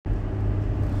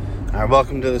All right,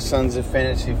 welcome to the Sons of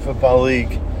Fantasy Football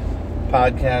League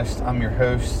podcast. I'm your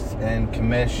host and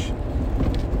commish,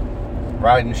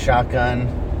 riding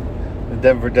shotgun, the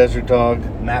Denver Desert Dog,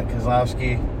 Matt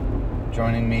Kozlowski.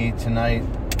 Joining me tonight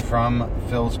from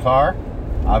Phil's car,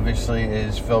 obviously,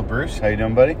 is Phil Bruce. How you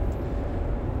doing, buddy?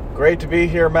 Great to be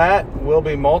here, Matt. We'll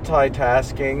be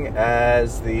multitasking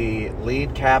as the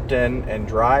lead captain and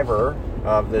driver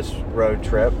of this road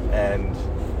trip, and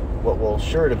what will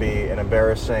sure to be an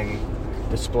embarrassing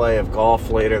display of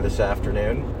golf later this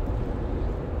afternoon.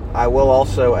 I will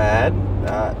also add,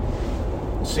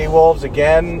 Seawolves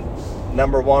again,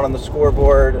 number one on the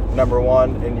scoreboard, number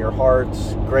one in your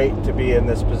hearts. Great to be in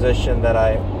this position that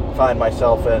I find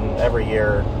myself in every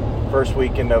year, first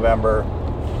week in November.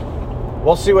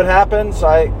 We'll see what happens.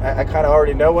 I kind of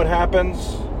already know what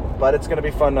happens, but it's going to be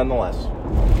fun nonetheless.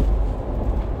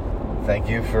 Thank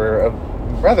you for a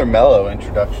rather mellow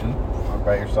introduction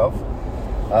about yourself.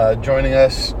 Joining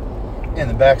us in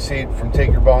the backseat from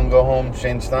Take Your Ball and Go Home,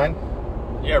 Shane Stein.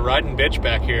 Yeah, riding bitch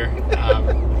back here,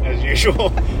 as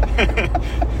usual.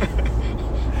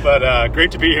 But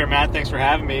great to be here, Matt. Thanks for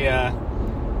having me.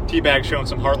 T-Bag showing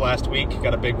some heart last week.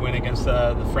 Got a big win against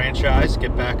the franchise.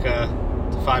 Get back to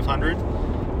 500.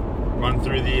 Run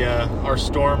through our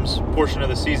Storms portion of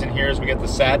the season here as we get the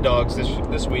sad dogs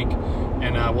this week.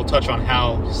 And we'll touch on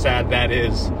how sad that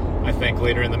is, I think,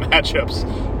 later in the matchups,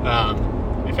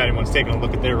 if anyone's taking a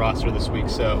look at their roster this week.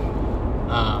 So,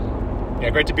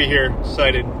 yeah, great to be here.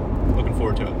 Excited. Looking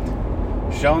forward to it.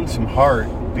 Showing some heart,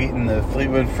 beating the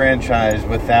Fleetwood franchise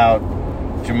without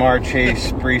Jamar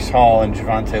Chase, Breece Hall, and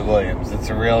Javonte Williams. It's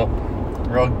a real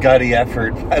gutty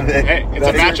effort. Hey, it's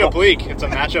a matchup league. It's a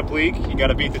matchup league. You got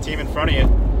to beat the team in front of you.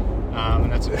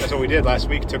 And that's what we did last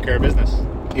week. Took care of business.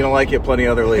 You don't like it, plenty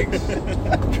of other leagues.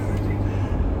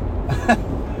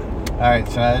 All right,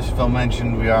 so as Phil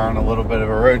mentioned, we are on a little bit of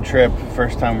a road trip.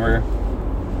 First time we're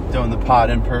doing the pod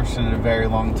in person in a very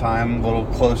long time. A little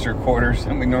closer quarters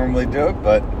than we normally do it,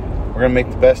 but we're going to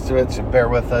make the best of it, so bear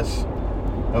with us.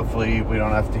 Hopefully we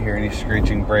don't have to hear any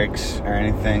screeching brakes or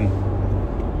anything.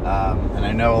 And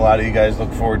I know a lot of you guys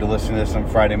look forward to listening to this on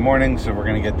Friday morning, so we're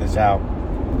going to get this out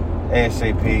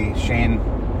ASAP. Shane,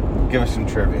 give us some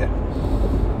trivia.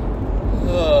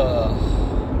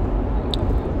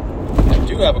 I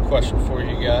do have a question for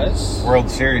you guys. World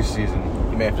Series season.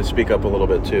 You may have to speak up a little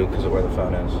bit, too, because of where the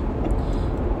phone is.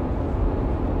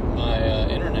 My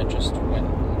internet just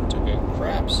took a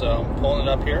crap, so I'm pulling it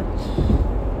up here.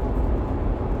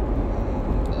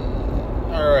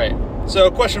 All right. So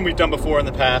a question we've done before in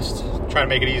the past, trying to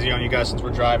make it easy on you guys since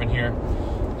we're driving here.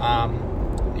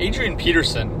 Adrian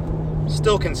Peterson,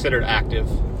 still considered active,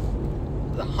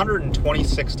 with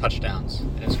 126 touchdowns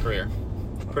in his career.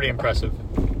 Pretty impressive.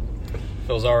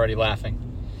 Phil's already laughing.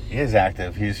 He is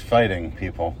active. He's fighting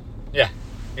people. Yeah.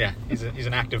 He's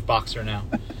an active boxer now.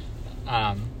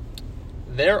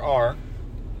 There are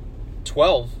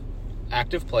 12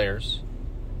 active players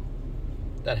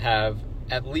that have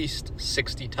at least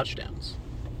 60 touchdowns.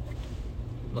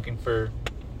 Looking for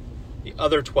the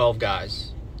other 12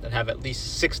 guys that have at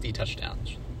least 60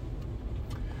 touchdowns.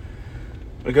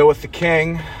 We go with the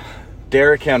king,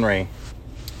 Derrick Henry.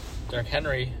 Derrick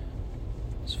Henry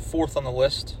is fourth on the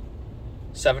list,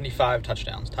 75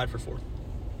 touchdowns, tied for fourth.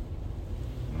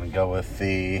 I'm going to go with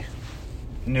the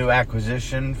new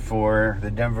acquisition for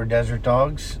the Denver Desert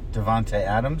Dogs, Davante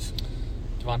Adams.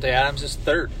 Davante Adams is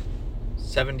third,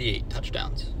 78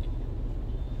 touchdowns.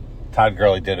 Todd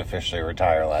Gurley did officially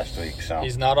retire last week, so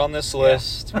He's not on this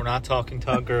list. We're not talking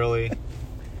Todd Gurley.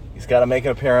 He's got to make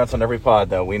an appearance on every pod,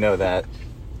 though. We know that.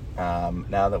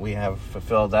 Now that we have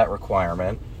fulfilled that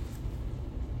requirement,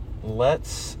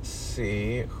 let's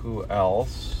see who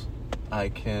else I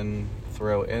can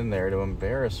throw in there to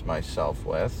embarrass myself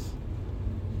with.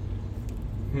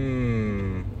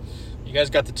 You guys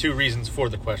got the two reasons for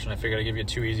the question. I figured I'd give you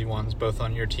two easy ones, both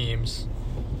on your teams.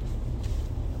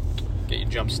 Get you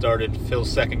jump started.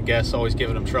 Phil's second guess, always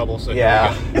giving him trouble. So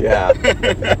yeah.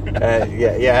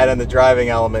 And the driving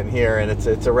element here, and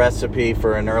it's a recipe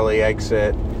for an early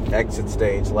exit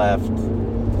stage left.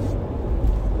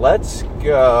 Let's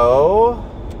go.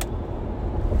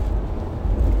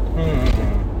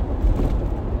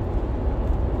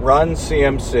 Run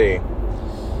CMC.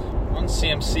 Run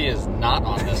CMC is not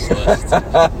on this list.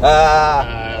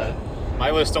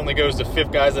 My list only goes to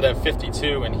fifth guys that have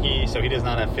 52, and he does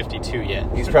not have 52 yet.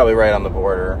 He's probably right on the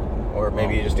border, or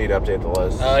maybe you just need to update the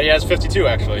list. He has 52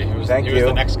 actually. He was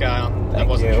the next guy on that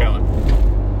wasn't showing.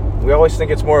 We always think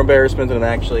it's more embarrassment than it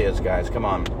actually is, guys. Come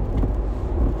on.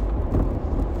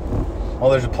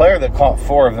 Well, there's a player that caught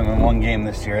 4 of them in one game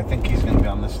this year. I think he's going to be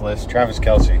on this list. Travis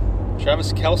Kelce.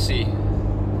 Travis Kelce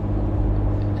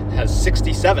has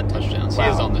 67 touchdowns. He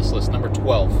is Wow. on this list, number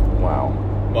 12.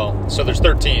 Wow. Well, so there's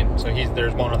 13. So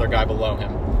there's one other guy below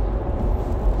him.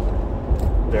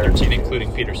 There 13 it is.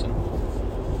 including Peterson.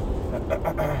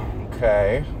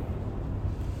 Okay.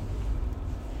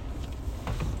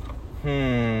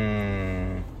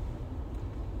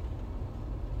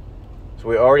 So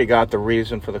we already got the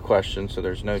reason for the question, so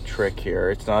there's no trick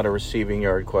here. It's not a receiving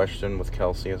yard question with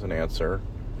Kelce as an answer.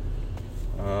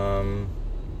 I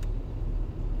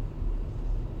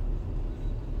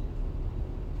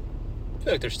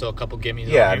feel like there's still a couple gimmies.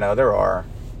 Yeah, on here. no, there are.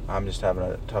 I'm just having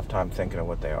a tough time thinking of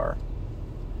what they are.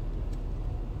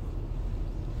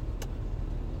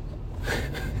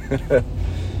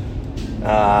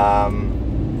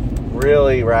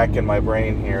 Really racking my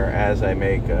brain here as I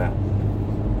make a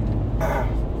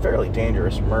fairly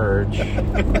dangerous merge. I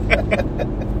don't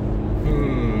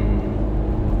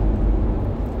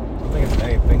think it's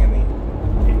anything in the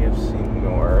AFC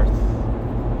North.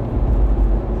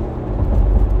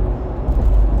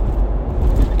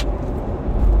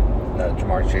 No,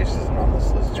 Jamar Chase isn't on this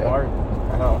list. Joe.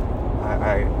 Jamar,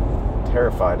 I'm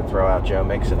terrified to throw out Joe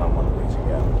Mixon on one of these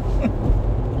again.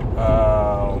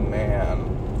 Oh, man.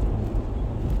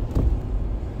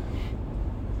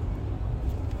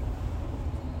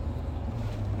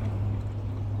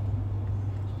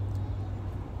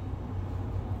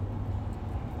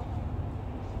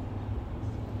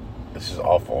 This is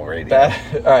awful radio. All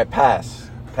right, pass.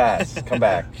 Come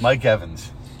back. Mike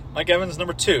Evans. Mike Evans,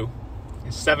 number 2.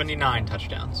 He's 79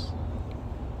 touchdowns.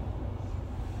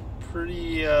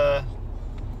 Pretty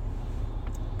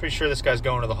sure this guy's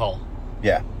going to the Hall.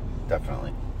 Yeah,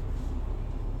 definitely.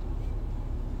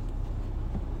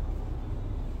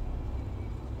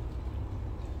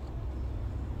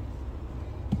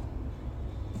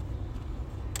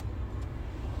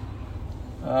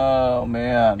 Oh,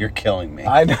 man. You're killing me.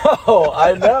 I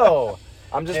know.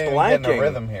 I'm just Can't even blanking. get in a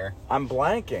rhythm here. I'm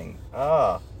blanking.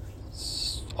 I'll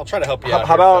try to help you out.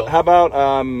 How here,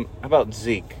 Phil. about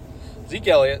Zeke? Zeke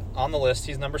Elliott on the list?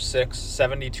 He's number 6,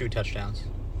 72 touchdowns.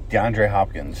 DeAndre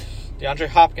Hopkins. DeAndre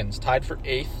Hopkins tied for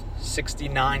 8th,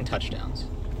 69 touchdowns.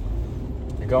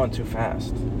 You're going too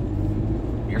fast.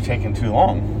 You're taking too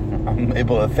long. I'm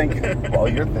able to think while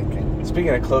you're thinking. Speaking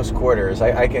of close quarters,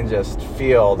 I can just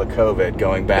feel the COVID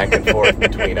going back and forth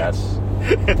between us.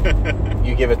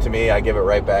 You give it to me, I give it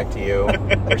right back to you.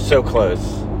 We're so close.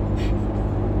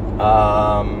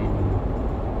 How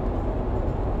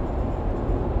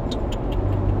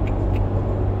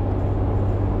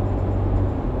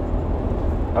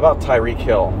about Tyreek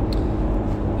Hill?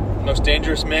 Most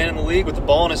dangerous man in the league with the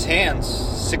ball in his hands.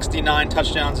 69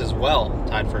 touchdowns as well,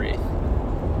 tied for 8th.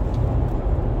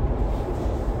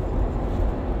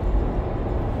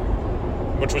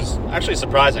 Which was actually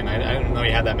surprising. I didn't know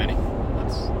he had that many.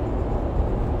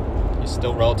 He's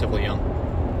still relatively young.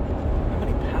 How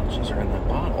many pouches are in that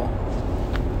bottle?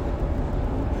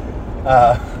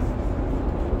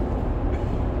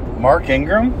 Mark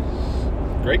Ingram.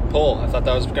 Great pull. I thought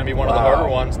that was going to be one of the Wow. harder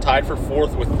ones. Tied for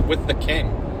 4th with the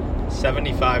King.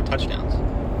 75 touchdowns.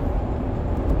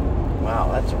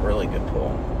 Wow, that's a really good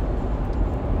pull.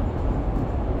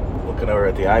 Looking over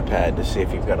at the iPad to see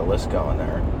if you've got a list going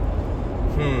there.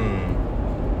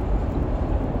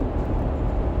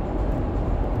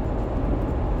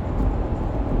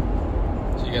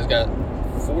 So you guys got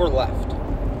 4 left.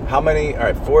 How many? All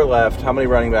right, 4 left. How many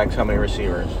running backs? How many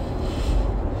receivers?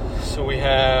 So we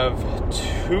have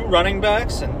 2 running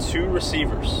backs and 2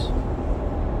 receivers.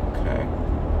 Okay.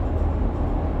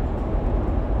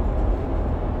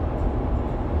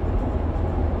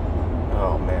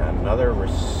 Oh man, another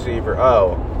receiver.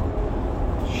 Oh,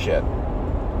 shit.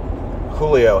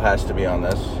 Julio has to be on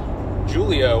this.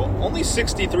 Julio, only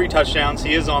 63 touchdowns.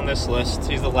 He is on this list.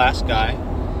 He's the last guy.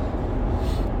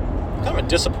 Kind of a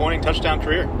disappointing touchdown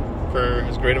career for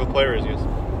as great of a player as he is.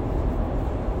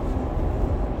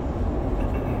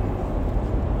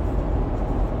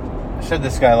 I said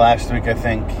this guy last week, I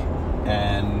think,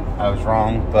 and I was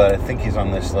wrong, but I think he's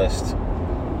on this list.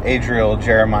 Adriel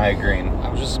Jeremiah Green. I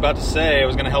was just about to say, I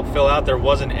was going to help Phil out. There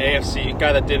was an AFC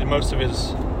guy that did most of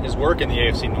his work in the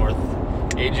AFC North.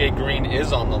 AJ Green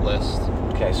is on the list.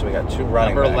 Okay, so we got 2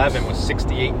 running Number backs. 11 with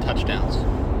 68 touchdowns.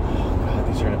 Oh god,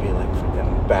 these are gonna be like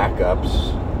freaking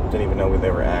backups. Didn't even know they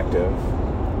were active.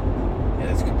 Yeah,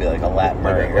 this could be like a Lat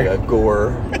Murray. Like a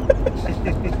Gore.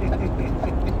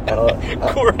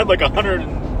 Core had like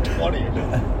 120 or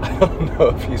something. I don't know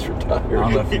if he's retired. I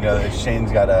don't know if you know this.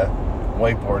 Shane's got a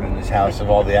whiteboard in his house of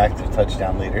all the active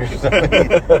touchdown leaders. So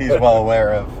he's well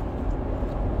aware of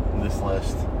this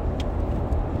list.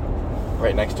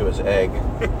 right next to his egg.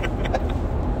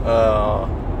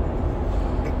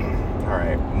 All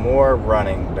right, more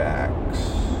running backs.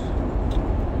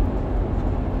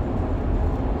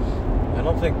 I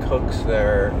don't think Cook's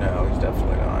there. No, he's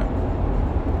definitely not.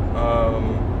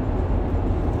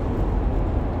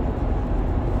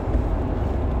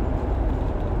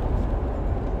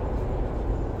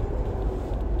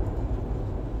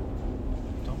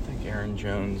 Don't think Aaron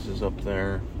Jones is up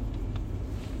there.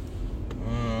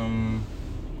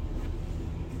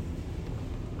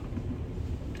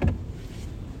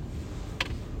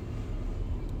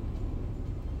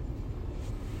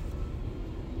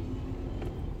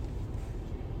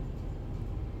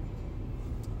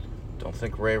 Don't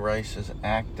think Ray Rice is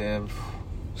active.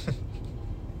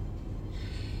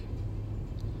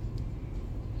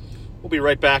 We'll be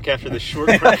right back after this short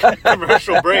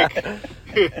commercial break.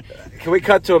 Can we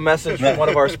cut to a message from one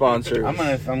of our sponsors? I'm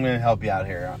gonna help you out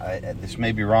here. This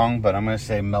may be wrong, but I'm gonna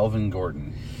say Melvin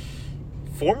Gordon.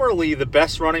 Formerly the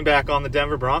best running back on the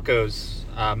Denver Broncos,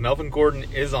 Melvin Gordon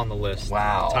is on the list.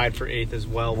 Wow. Tied for 8th as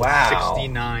well with Wow.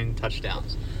 69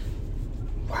 touchdowns.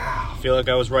 Wow. I feel like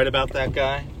I was right about that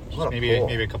guy. What a Maybe pull.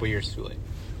 a couple years too late.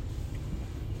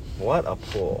 What a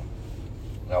pull.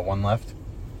 Got one left.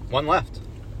 One left.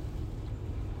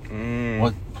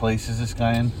 What place is this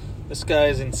guy in? This guy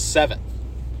is in 7th.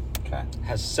 Okay.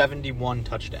 Has 71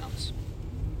 touchdowns.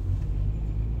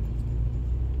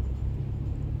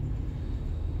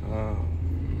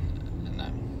 And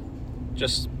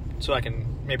just so I can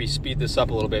maybe speed this up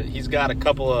a little bit, he's got a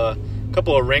couple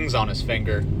of rings on his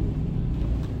finger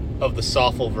of the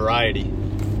Soffel variety.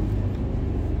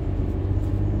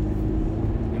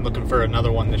 I'm looking for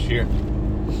another one this year.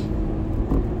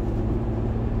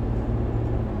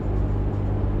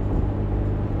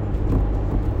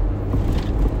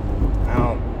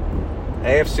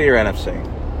 AFC or NFC?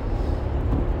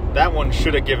 That one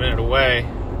should have given it away,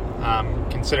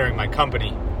 considering my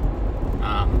company.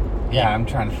 Yeah, I'm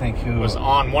trying to think who Was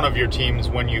on one of your teams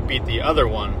when you beat the other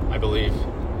one, I believe.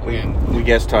 We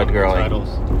guessed Todd Gurley. Titles.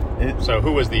 So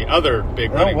who was the other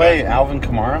big No running way, back? Alvin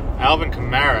Kamara. Alvin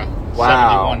Kamara.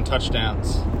 Wow. 71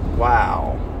 touchdowns.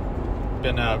 Wow.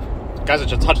 Been guy's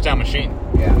such a touchdown machine.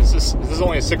 Yeah. This is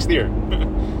only his 6th year.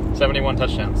 71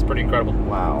 touchdowns. Pretty incredible.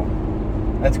 Wow.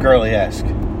 That's Gurley-esque.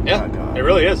 Yeah, Oh, God. it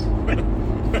really is.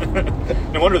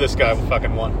 No wonder this guy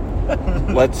fucking won.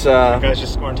 Let's Guys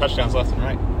just scoring touchdowns left and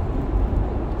right.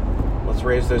 let's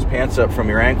raise those pants up from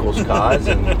your ankles, Kaz,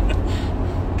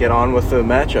 and get on with the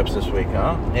matchups this week,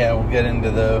 huh? Yeah, we'll get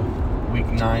into the Week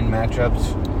 9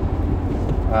 matchups.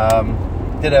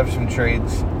 Did have some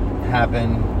trades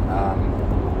happen.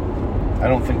 I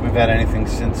don't think we've had anything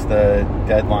since the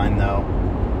deadline, though.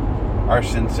 Or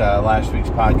since last week's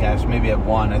podcast. Maybe at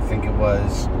one, I think it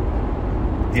was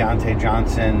Deontay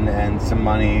Johnson and some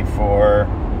money for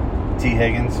T.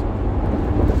 Higgins.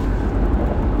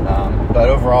 But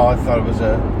overall, I thought it was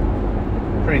a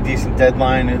pretty decent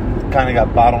deadline. It kind of got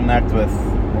bottlenecked with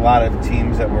a lot of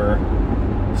teams that were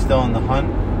still in the hunt,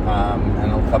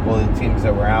 and a couple of the teams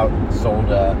that were out sold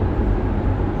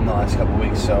in the last couple of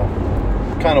weeks. So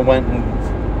kind of went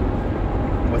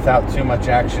without too much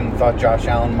action. Thought Josh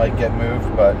Allen might get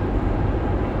moved, but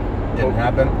didn't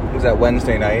happen. Was that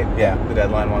Wednesday night? Yeah. The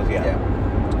deadline was, Yeah.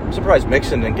 I'm surprised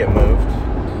Mixon didn't get moved.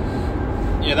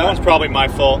 Yeah, that one's probably my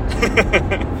fault.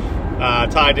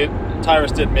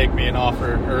 Tyrus did make me an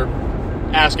offer, or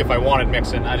ask if I wanted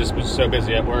Mixon. I just was so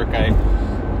busy at work, I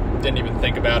didn't even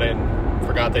think about it and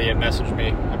forgot that he had messaged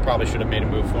me. I probably should have made a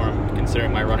move for him,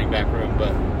 considering my running back room,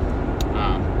 but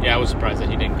yeah, I was surprised that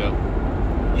he didn't go.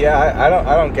 Yeah,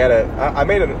 I don't get it. I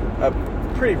made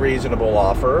a pretty reasonable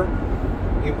offer.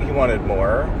 He wanted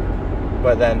more,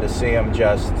 but then to see him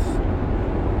just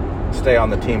stay on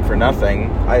the team for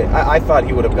nothing, I thought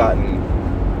he would have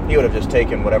just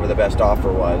taken whatever the best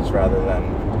offer was rather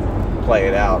than play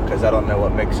it out, because I don't know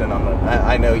what Mixon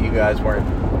I know you guys weren't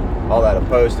all that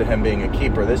opposed to him being a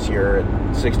keeper this year at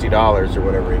 $60 or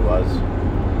whatever he was,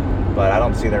 but I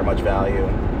don't see there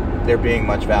being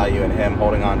much value in him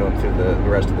holding on to him through the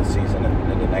rest of the season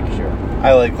and into next year.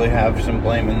 I likely have some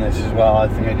blame in this as well. I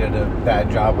think I did a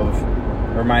bad job of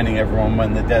reminding everyone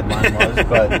when the deadline was,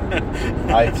 but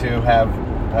I too have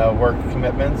work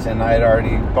commitments, and I had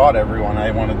already bought everyone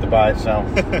I wanted to buy, so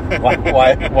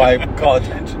why call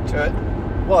attention to it?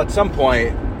 Well, at some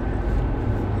point,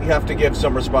 you have to give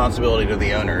some responsibility to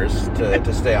the owners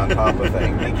to stay on top of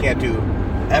things. You can't do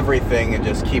everything and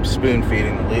just keep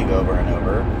spoon-feeding the league over and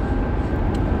over.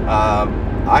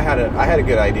 I had a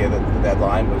good idea that the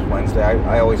deadline was Wednesday.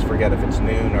 I always forget if it's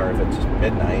noon or if it's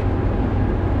midnight.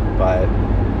 But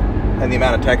and the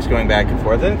amount of text going back and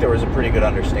forth, I think there was a pretty good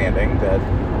understanding that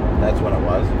that's when it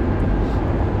was.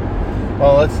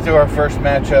 Well, let's do our first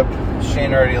matchup.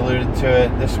 Shane already alluded to it.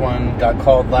 This one got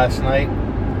called last night.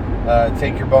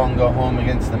 Take your ball and go home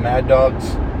against the Mad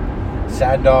Dogs.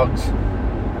 Sad Dogs.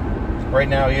 Right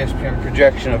now, ESPN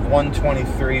projection of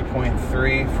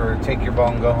 123.3 for Take Your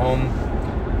Ball and Go Home,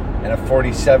 and a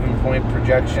 47-point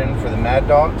projection for the Mad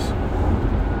Dogs.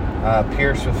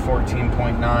 Pierce with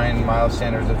 14.9, Miles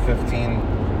Sanders at 15.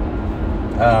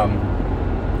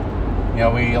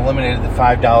 We eliminated the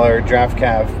 $5 draft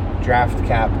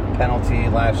cap penalty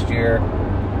last year,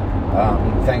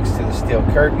 thanks to the Steel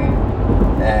Curtain,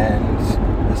 and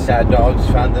the Sad Dogs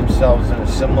found themselves in a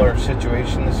similar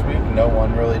situation this week. No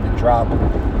one really to drop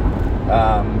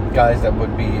guys that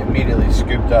would be immediately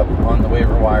scooped up on the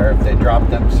waiver wire if they dropped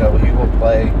them. So he will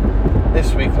play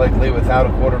this week likely without a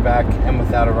quarterback and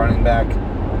without a running back.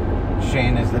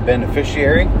 Shane is the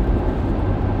beneficiary.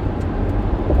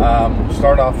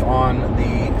 Start off on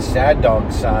the Sad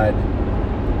Dog side.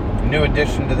 New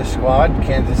addition to the squad.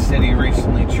 Kansas City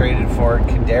recently traded for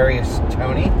Kadarius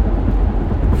Toney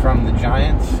from the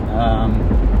Giants.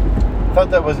 Thought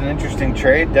that was an interesting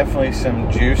trade. Definitely some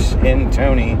juice in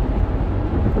Toney.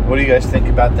 What do you guys think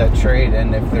about that trade,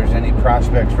 and if there's any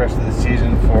prospects rest of the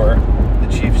season for the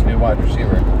Chiefs' new wide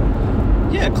receiver?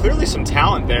 Yeah, clearly some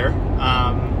talent there.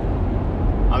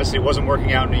 Obviously wasn't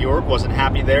working out in New York, wasn't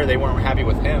happy there. They weren't happy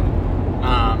with him.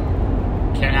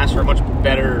 Can't ask for a much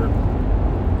better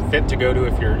fit to go to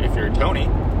if you're Toney.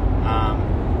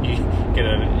 You get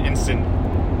an instant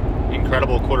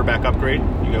incredible quarterback upgrade.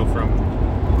 You go from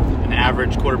an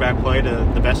average quarterback play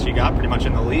to the best you got pretty much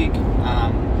in the league.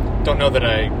 Don't know that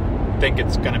I think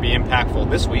it's going to be impactful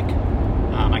this week.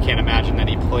 I can't imagine that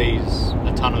he plays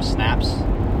a ton of snaps.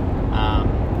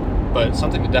 But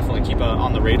something to definitely keep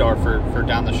on the radar for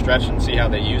down the stretch and see how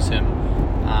they use him.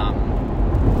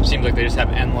 Seems like they just have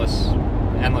endless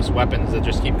weapons that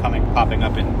just keep popping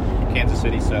up in Kansas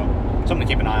City. So something to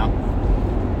keep an eye on.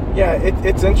 Yeah,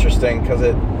 it's interesting because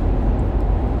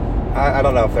I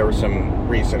don't know if there were some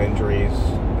recent injuries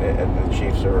at the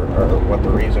Chiefs or what the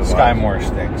reason was. Sky Moore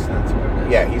stinks. That's what it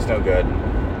is. Yeah, he's no good.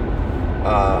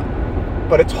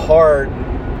 But it's hard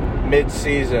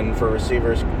mid-season for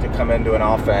receivers to come into an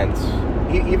offense.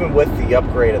 Even with the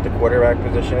upgrade at the quarterback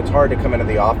position, it's hard to come into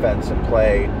the offense and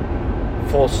play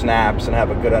full snaps and have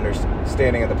a good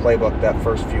understanding of the playbook that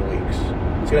first few weeks.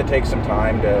 It's going to take some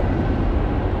time to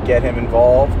get him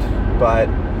involved, but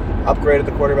upgrade at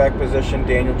the quarterback position,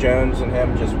 Daniel Jones and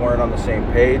him just weren't on the same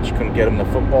page, couldn't get him the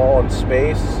football in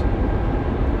space.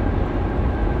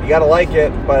 You got to like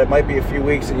it, but it might be a few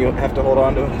weeks and you have to hold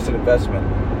on to it as an investment.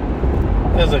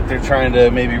 Feels like they're trying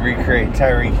to maybe recreate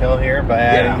Tyreek Hill here by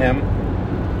adding him.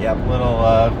 Yep. Little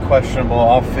questionable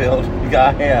off-field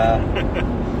guy,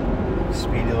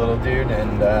 speedy little dude,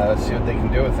 and see what they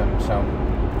can do with him. So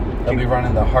they'll be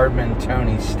running the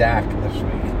Hardman-Toney stack this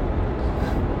week.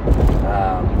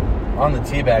 On the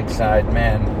teabag side,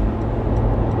 man,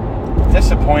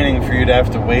 disappointing for you to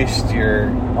have to waste your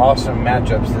awesome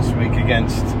matchups this week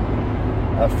against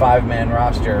a 5-man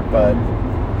roster, but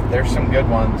there's some good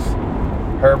ones.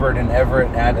 Herbert and Everett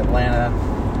at Atlanta.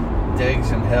 Diggs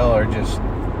and Hill are just,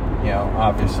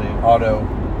 obviously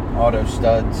auto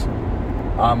studs.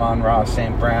 Amon-Ra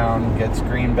St. Brown gets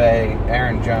Green Bay.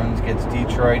 Aaron Jones gets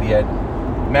Detroit. He had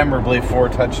memorably 4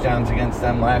 touchdowns against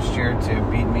them last year to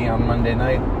beat me on Monday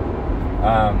night.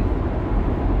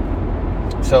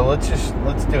 So let's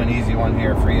do an easy one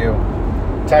here for you.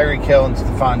 Tyreek Hill and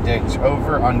Stephon Diggs,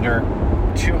 over under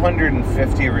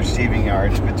 250 receiving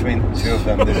yards between the two of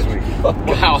them this week.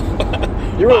 Wow.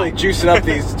 You're really juicing up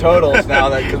these totals now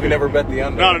because we never bet the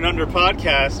under. Not an under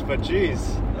podcast, but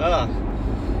geez. Yeah,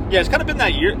 it's kind of been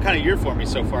that year for me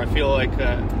so far. I feel like,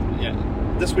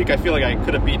 this week I feel like I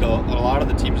could have beat a lot of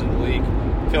the teams in the league.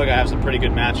 I feel like I have some pretty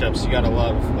good matchups. You got to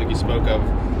love, like you spoke of.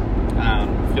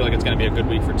 I feel like it's going to be a good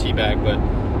week for Teabag, but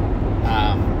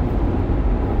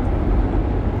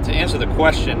to answer the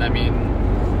question, I mean,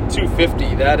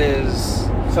 250, that is...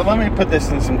 So let me put this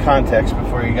in some context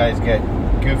before you guys get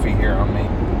goofy here on me.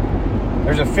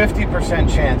 There's a 50%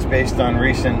 chance based on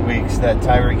recent weeks that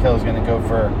Tyreek Hill is going to go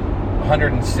for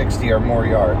 160 or more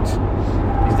yards.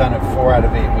 He's done it 4 out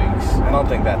of 8 weeks. I don't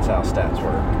think that's how stats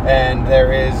work. And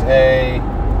there is a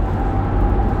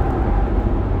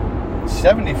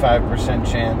 75%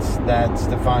 chance that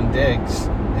Stephon Diggs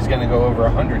is going to go over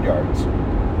 100 yards.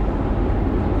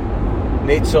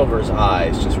 Nate Silver's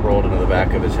eyes just rolled into the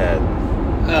back of his head.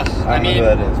 I don't know who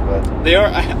that is, but they are.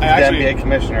 I actually, the NBA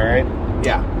commissioner, right?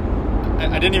 Yeah.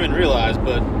 I didn't even realize,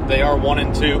 but they are 1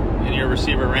 and 2 in your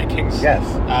receiver rankings. Yes.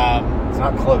 It's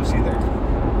not close either.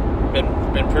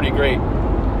 Been pretty great,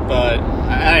 but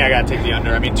I think I got to take the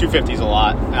under. I mean, 250 is a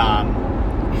lot,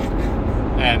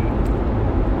 and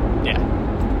yeah,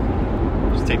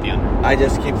 just take the under. I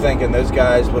just keep thinking those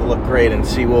guys would look great in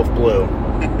Seawolf Blue.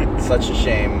 Such a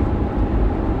shame.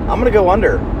 I'm going to go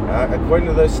under. According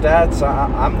to those stats,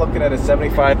 I'm looking at a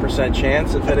 75%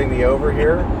 chance of hitting the over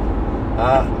here.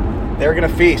 They're going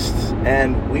to feast,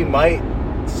 and we might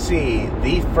see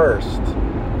the first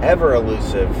ever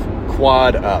elusive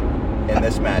quad up in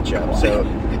this matchup. So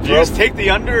did you just take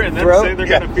the under and then say they're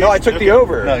going to feast? No, I took the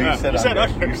over. No, you said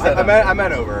under. I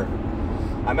meant over.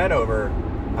 I meant over.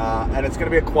 And it's going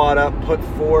to be a quad up. Put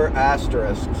 4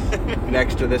 asterisks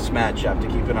next to this matchup to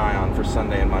keep an eye on for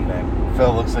Sunday and Monday.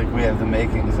 Phil, looks like we have the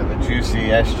makings of a juicy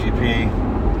SGP.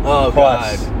 Oh,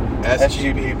 plus. God.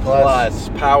 SGP plus.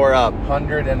 Power up.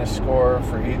 100 and a score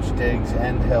for each Diggs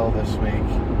and Hill this week.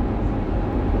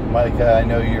 Micah, I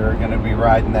know you're going to be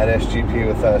riding that SGP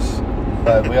with us,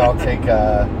 but we all take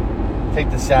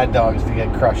the sad dogs to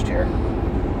get crushed here.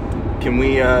 Can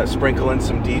we sprinkle in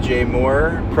some DJ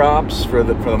Moore props for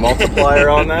the multiplier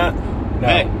on that? No.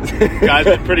 Hey, guys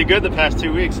been pretty good the past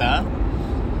 2 weeks, huh?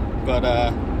 But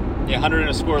yeah, 100 and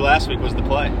a score last week was the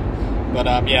play. But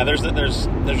yeah, there's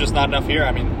just not enough here.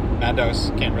 I mean, Mad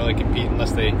Dogs can't really compete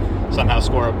unless they somehow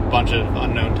score a bunch of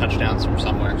unknown touchdowns from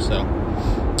somewhere. So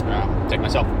take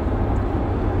myself.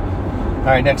 All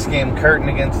right, next game, Curtin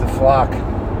against the Flock.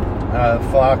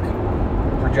 Flock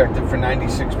projected for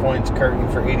 96 points, Curtin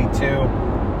for 82.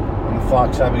 On the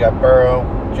Flock side, we got Burrow,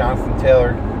 Jonathan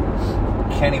Taylor,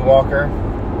 Kenny Walker,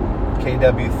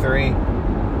 KW3,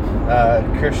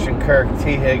 Christian Kirk,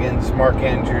 T. Higgins, Mark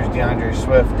Andrews, DeAndre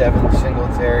Swift, Devin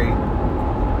Singletary,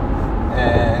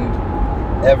 and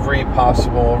every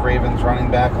possible Ravens running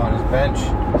back on his bench.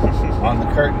 On the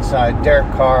Curtin side,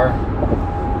 Derek Carr,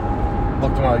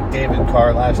 looked more like David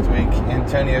Carr last week,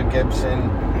 Antonio Gibson,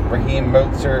 Raheem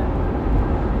Mostert,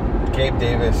 Gabe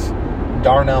Davis,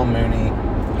 Darnell Mooney,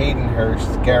 Hayden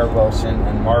Hurst, Garrett Wilson,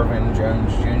 and Marvin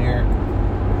Jones Jr.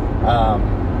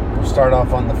 We'll start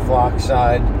off on the Flock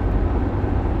side.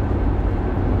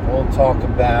 We'll talk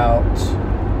about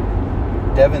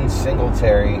Devin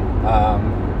Singletary.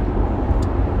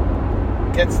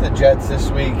 Gets the Jets this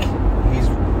week. He's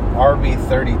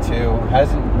RB32.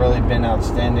 Hasn't really been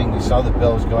outstanding. We saw the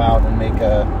Bills go out and make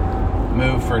a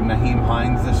move for Nyheim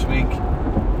Hines this week.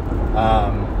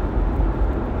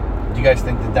 Do you guys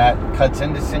think that cuts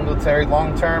into Singletary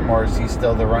long term, or is he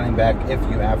still the running back if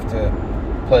you have to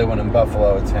play one in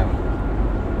Buffalo? It's him.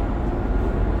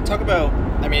 Talk about,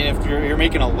 I mean, if you're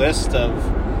making a list of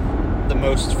the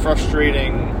most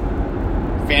frustrating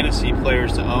fantasy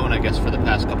players to own, I guess, for the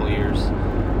past couple of years,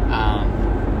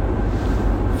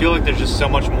 I feel like there's just so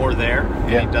much more there, and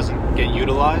he doesn't get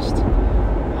utilized.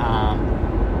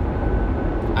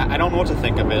 I don't know what to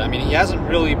think of it. I mean, he hasn't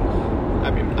really...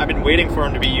 I've been waiting for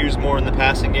him to be used more in the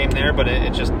passing game there, but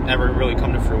it just never really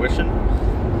come to fruition.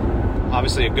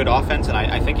 Obviously a good offense, and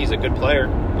I think he's a good player,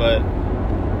 but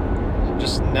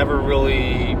just never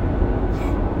really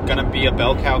going to be a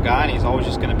bell cow guy, and he's always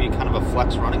just going to be kind of a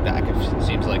flex running back. It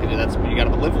seems like that's what you got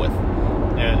to live with.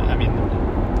 I mean,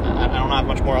 I don't have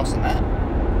much more else than that.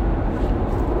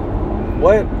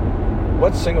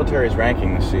 What's Singletary's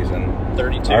ranking this season?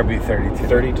 32. RB32.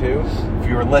 32? If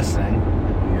you were listening.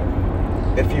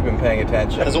 If you've been paying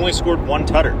attention. Has only scored one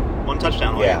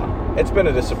touchdown. Yeah, it's been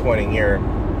a disappointing year.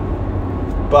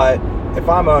 But if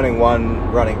I'm owning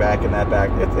one running back in that back,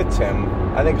 it's him.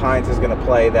 I think Hines is going to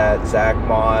play that Zach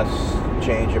Moss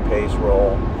change of pace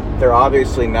role. They're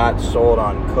obviously not sold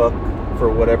on Cook for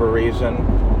whatever reason,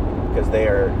 because they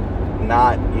are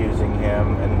not using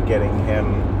him and getting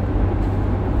him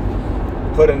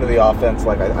put into the offense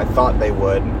like I thought they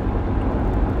would.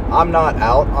 I'm not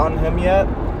out on him yet.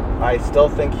 I still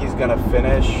think he's going to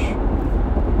finish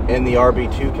in the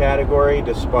RB2 category,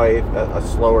 despite a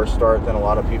slower start than a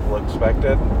lot of people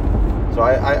expected. So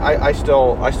I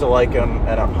still like him,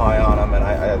 and I'm high on him, and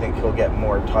I think he'll get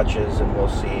more touches, and we'll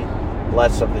see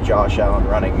less of the Josh Allen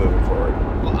running moving forward.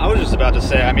 Well, I was just about to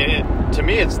say, I mean, to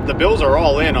me, it's the Bills are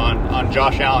all in on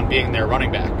Josh Allen being their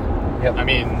running back. Yep. I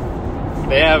mean,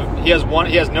 he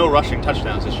has no rushing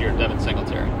touchdowns this year, Devin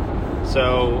Singletary.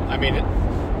 So, I mean, it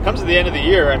comes to the end of the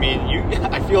year, I mean,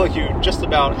 I feel like you just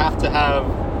about have to have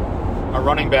a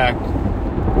running back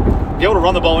be able to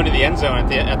run the ball into the end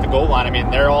zone at the goal line. I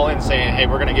mean, they're all in saying, hey,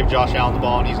 we're going to give Josh Allen the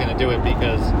ball, and he's going to do it,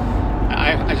 because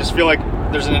I just feel like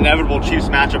there's an inevitable Chiefs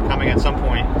matchup coming at some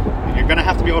point, and you're going to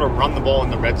have to be able to run the ball in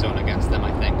the red zone against them,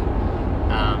 I think.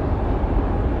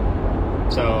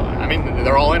 So, I mean,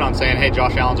 they're all in on saying, hey,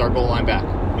 Josh Allen's our goal line back.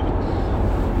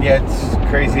 Yeah, it's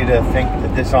crazy to think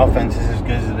that this offense is as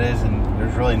good as it is, and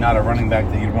there's really not a running back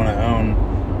that you'd want to own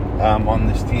on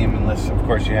this team unless, of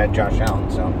course, you had Josh Allen.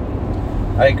 So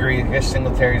I agree. I guess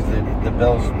Singletary's the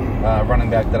Bills running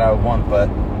back that I would want, but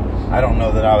I don't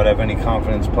know that I would have any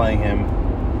confidence playing him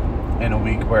in a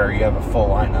week where you have a full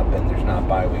lineup and there's not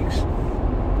bye weeks.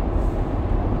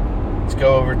 Let's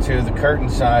go over to the Curtin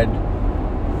side.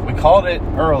 We called it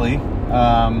early.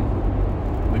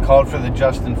 We called for the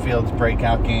Justin Fields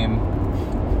breakout game,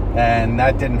 and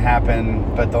that didn't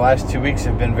happen, but the last 2 weeks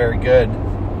have been very good.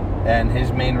 And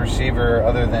his main receiver,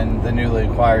 other than the newly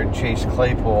acquired Chase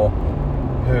Claypool,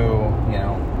 who,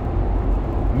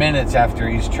 minutes after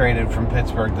he's traded from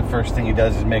Pittsburgh, the first thing he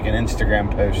does is make an Instagram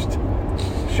post.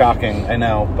 Shocking, I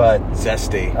know, but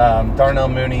Zesty. Darnell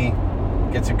Mooney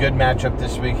gets a good matchup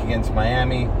this week against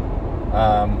Miami.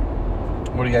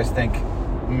 What do you guys think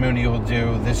Mooney will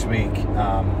do this week?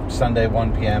 Sunday,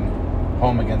 1 p.m.,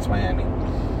 home against Miami.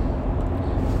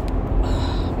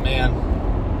 Man,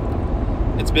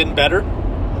 it's been better.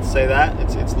 Let's say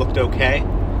that. It's looked okay.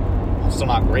 Still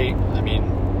not great. I mean,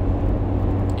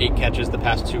 8 catches the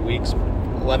past 2 weeks,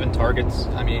 11 targets.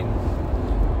 I mean,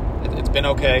 it's been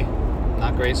okay.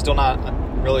 Not great. Still not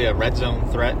really a red zone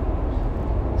threat.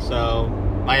 So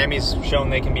Miami's shown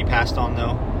they can be passed on,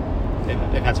 though.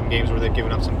 They've had some games where they've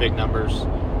given up some big numbers.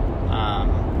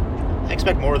 I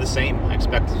expect more of the same. I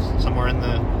expect somewhere in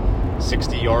the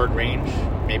 60-yard range,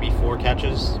 maybe 4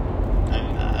 catches.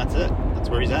 That's it. That's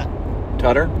where he's at.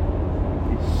 Tutter?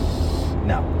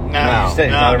 No. No, You said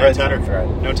he's not a red Tutter. zone threat.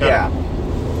 No Tutter.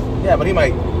 Yeah, but he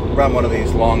might run one of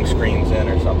these long screens in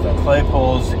or something.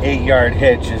 Claypool's 8-yard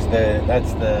hitch is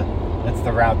that's the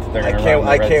route that they're going to run.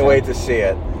 I can't wait to see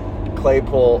it.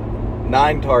 Claypool,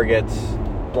 9 targets,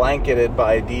 blanketed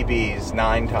by DBs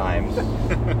 9 times.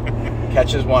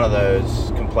 Catches one of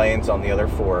those, complains on the other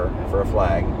 4 for a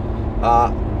flag.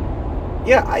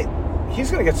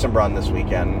 He's going to get some run this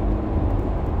weekend.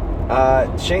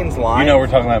 Shane's line. We're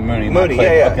talking about Mooney.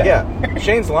 Yeah.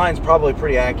 Shane's line's probably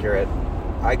pretty accurate.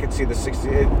 I could see the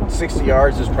 60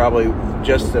 yards is probably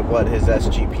just at what his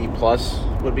SGP plus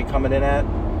would be coming in at.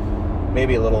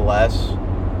 Maybe a little less.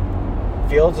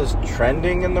 Fields is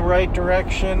trending in the right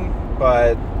direction,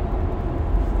 but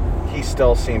he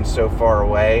still seems so far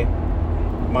away.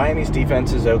 Miami's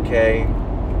defense is okay.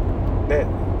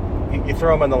 You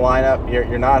throw him in the lineup,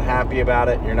 you're not happy about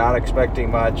it, you're not expecting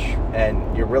much,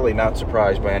 and you're really not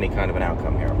surprised by any kind of an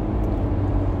outcome here.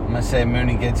 I'm going to say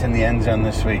Mooney gets in the end zone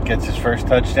this week, gets his first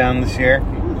touchdown this year.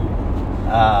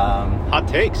 Hot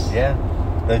takes. Yeah.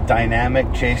 The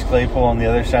dynamic Chase Claypool on the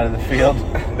other side of the field.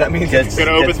 That means it's going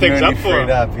to open things Mooney up for him.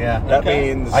 Up, yeah. That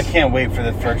means I can't wait for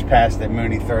the first pass that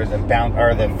Mooney throws that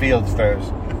that Fields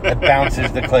throws that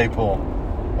bounces to Claypool.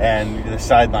 And the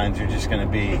sidelines are just going to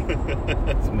be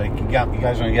like, you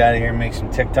guys want to get out of here and make some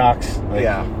TikToks? Like,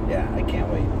 yeah, I can't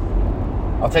wait.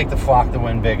 I'll take the Flock to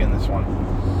win big in this one.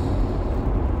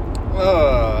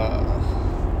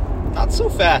 Not so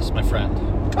fast, my friend.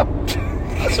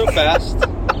 Not so fast.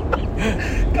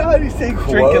 God, he's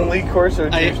drinking Lee Corso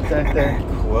juice back there.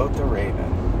 Quote the Raven.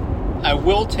 I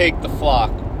will take the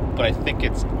Flock, but I think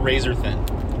it's razor thin.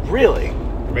 Really?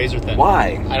 Razor thin.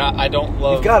 Why? I don't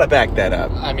love... You've got to back that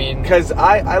up. I mean... Because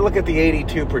I look at the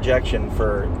 82 projection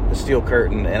for the Steel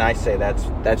Curtain, and I say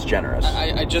that's generous.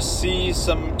 I just see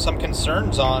some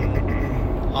concerns on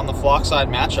the Flock side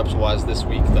matchups-wise this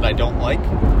week that I don't like.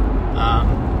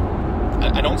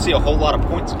 I don't see a whole lot of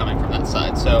points coming from that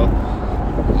side, so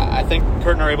I think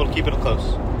Curtin are able to keep it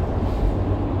close.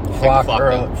 Flock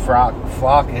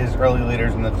is early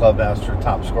leaders in the clubhouse for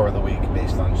top scorer of the week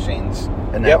based on Shane's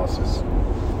analysis. Yep.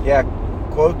 Yeah,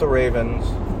 quote the Ravens.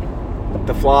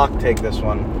 The Flock take this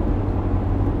one.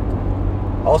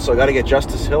 Also, got to get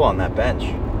Justice Hill on that bench.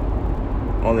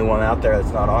 Only one out there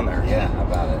that's not on there. Yeah, how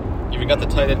about it? You even got the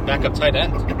backup tight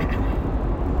end.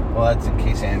 Well, that's in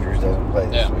case Andrews doesn't play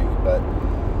this week. But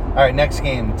all right, next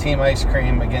game, Team Ice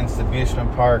Cream against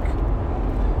Abusement Park.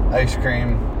 Ice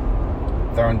Cream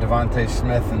throwing Devontae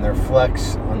Smith in their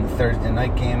flex on the Thursday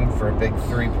night game for a big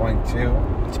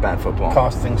 3.2. It's bad football.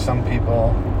 Costing some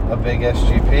people a big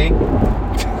SGP.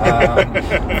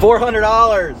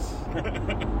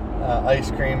 $400.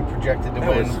 Ice Cream projected to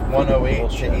win 108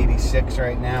 to 86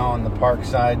 right now on the Park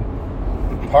side.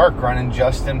 Park running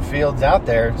Justin Fields out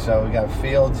there. So we got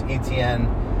Fields, ETN,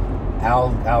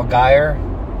 Al Geyer,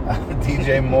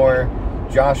 DJ Moore,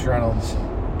 Josh Reynolds,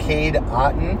 Cade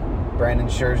Otton, Brandon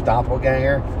Scherr's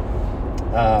doppelganger,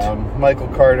 Michael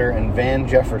Carter, and Van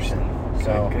Jefferson.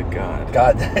 So, good God.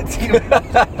 That team.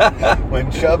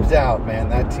 When Chubb's out, man,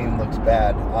 that team looks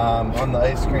bad. On the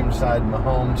Ice Cream side,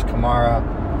 Mahomes, Kamara,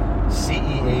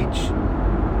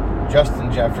 CEH,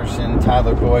 Justin Jefferson,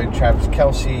 Tyler Boyd, Travis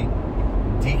Kelce,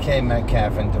 DK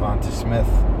Metcalf, and Devonta Smith.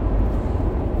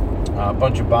 A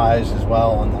bunch of buys as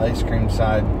well on the ice cream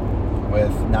side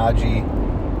with Najee,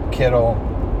 Kittle,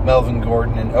 Melvin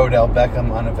Gordon, and Odell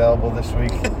Beckham unavailable this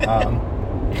week.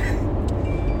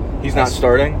 He's not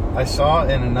starting? I saw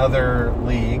in another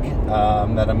league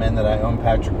that I'm in, that I own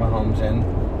Patrick Mahomes in,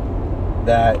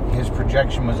 that his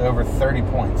projection was over 30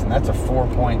 points, and that's a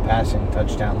 4-point passing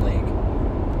touchdown league.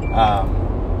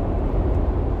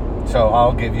 So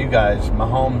I'll give you guys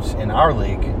Mahomes in our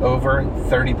league over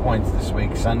 30 points this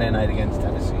week, Sunday night against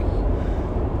Tennessee.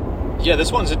 Yeah,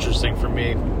 this one's interesting for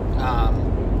me.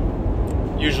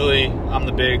 Usually I'm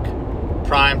the big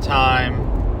prime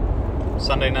time,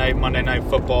 Sunday night, Monday night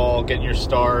football, getting your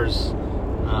stars,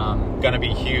 gonna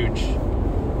be huge.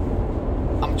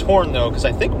 I'm torn though, because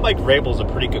I think Mike Vrabel's a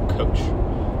pretty good coach.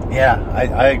 Yeah,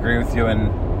 I agree with you,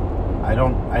 and I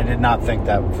did not think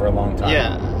that for a long time.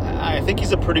 Yeah, I think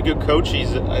he's a pretty good coach.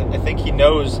 I think he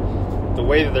knows the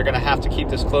way that they're going to have to keep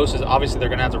this close is obviously they're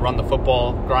going to have to run the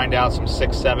football, grind out some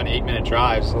 6, 7, 8 minute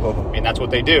drives. I mean, that's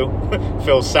what they do.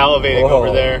 Phil's salivating over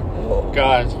there.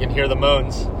 God, you can hear the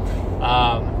moans.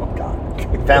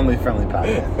 Family-friendly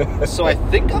podcast. So I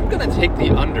think I'm going to take the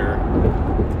under.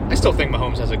 I still think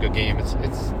Mahomes has a good game. It's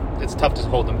tough to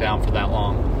hold them down for that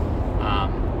long.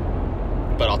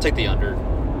 But I'll take the under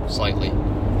slightly.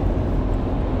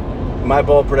 My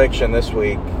bold prediction this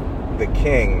week, the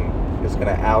King is going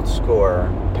to outscore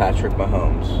Patrick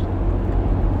Mahomes.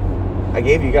 I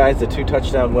gave you guys the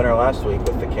 2-touchdown winner last week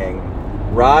with the King.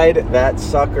 Ride that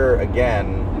sucker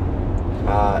again.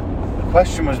 The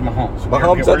question was Mahomes.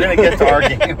 Mahomes We're going to get to our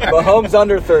game. Mahomes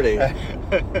under 30.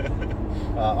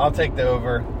 I'll take the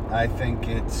over. I think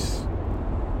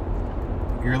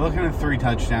you're looking at 3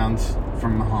 touchdowns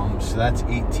from Mahomes, so that's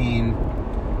 18.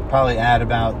 Probably add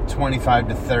about 25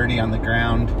 to 30 on the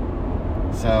ground.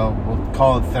 So we'll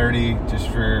call it 30 just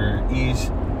for ease.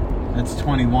 That's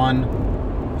 21.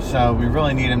 So we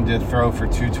really need him to throw for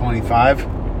 225.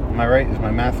 Am I right? Is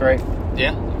my math right?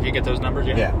 Yeah, if you get those numbers,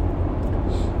 yeah.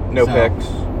 No picks.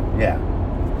 Yeah.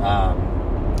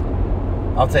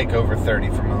 I'll take over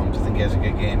 30 for Mahomes. I think he has a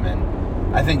good game. And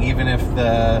I think even if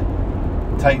the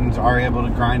Titans are able to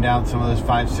grind out some of those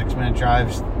 5-6 minute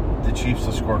drives, the Chiefs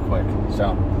will score quick.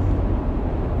 So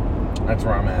that's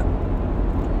where I'm at.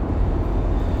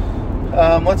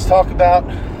 Let's talk about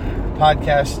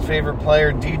podcast favorite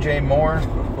player, DJ Moore.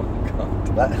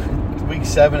 Week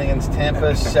 7 against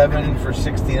Tampa, 7 for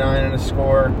 69 and a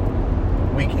score.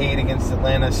 Week 8 against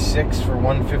Atlanta, 6 for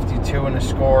 152 and a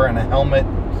score and a helmet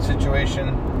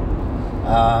situation.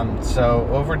 So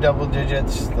over double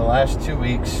digits the last 2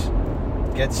 weeks.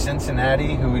 Gets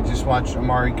Cincinnati, who we just watched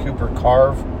Amari Cooper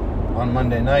carve on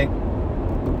Monday night.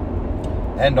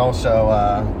 And also,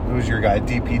 who's your guy?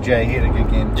 DPJ. He had a good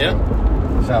game too.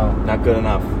 Yeah. So not good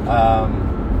enough.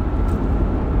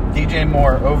 DJ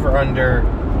Moore over under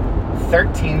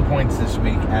 13 points this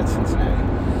week at Cincinnati.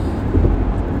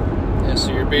 Yeah,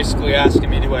 so you're basically asking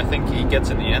me, do I think he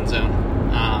gets in the end zone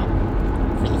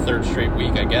for the 3rd straight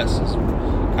week? I guess is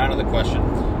kind of the question.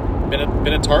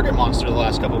 Been a target monster the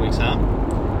last couple of weeks, huh?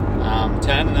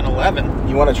 10 and then 11.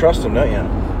 You want to trust him, don't you?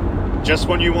 Just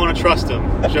when you want to trust him.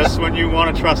 Just when you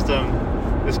want to trust him,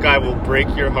 this guy will break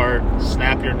your heart,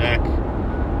 snap your neck.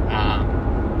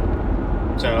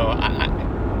 So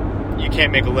you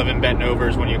can't make a living betting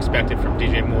overs when you expect it from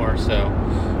DJ Moore. So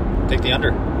take the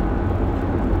under.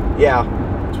 Yeah,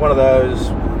 it's one of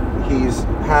those. He's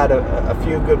had a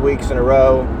few good weeks in a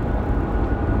row.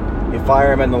 You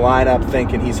fire him in the lineup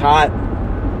thinking he's hot,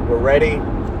 we're ready,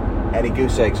 and he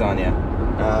goose eggs on you.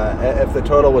 If the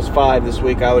total was 5 this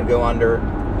week, I would go under.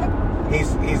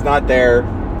 He's not there.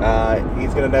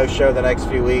 He's going to no-show the next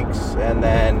few weeks, and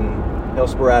then he'll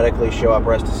sporadically show up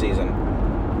rest of the season.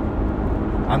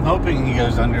 I'm hoping he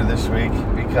goes under this week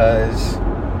because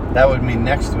that would mean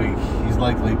next week he's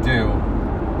likely due.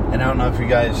 And I don't know if you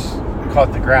guys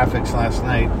caught the graphics last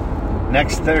night.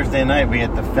 Next Thursday night, we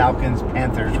get the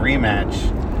Falcons-Panthers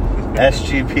rematch.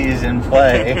 SGP is in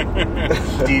play.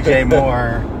 DJ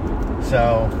Moore.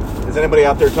 So, is anybody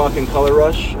out there talking color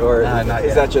rush, or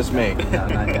is that just me? No,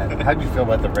 not yet. How did you feel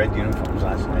about the red uniforms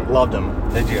last night? Loved them.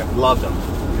 Did you? Loved them.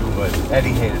 You would. Eddie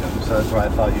hated them, so that's why I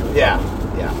thought you would. Yeah.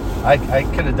 I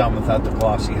could have done without the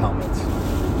glossy helmets.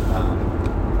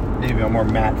 Maybe a more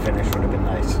matte finish would have been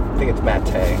nice. I think it's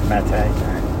matte. Matte.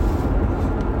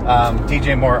 All right.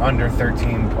 DJ Moore under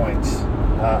 13 points.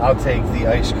 I'll take the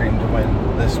ice cream to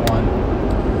win this one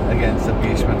against the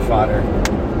Beastman fodder.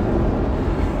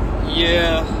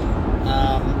 Yeah.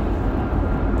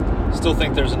 Still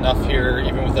think there's enough here,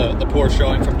 even with the poor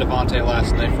showing from Devontae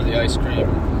last night for the ice cream.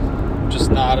 Just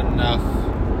not enough.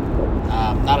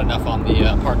 Not enough on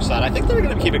the Park side. I think they're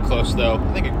going to keep it close, though.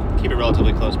 I think keep it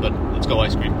relatively close, but let's go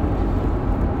ice cream.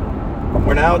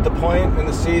 We're now at the point in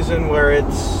the season where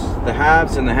it's the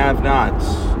haves and the have-nots,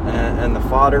 and the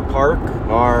fodder park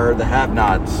are the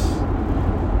have-nots.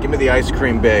 Give me the ice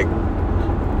cream big.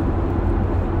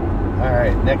 All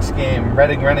right, next game,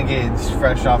 Reading Renegades,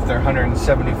 fresh off their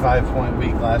 175-point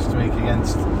week last week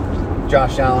against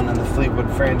Josh Allen and the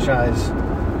Fleetwood franchise.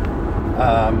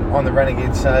 On the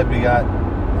Renegade side, we got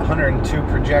 102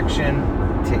 projection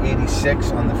to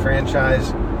 86 on the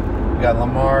franchise. We got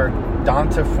Lamar,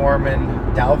 Donta Foreman,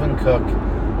 Dalvin Cook,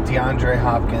 DeAndre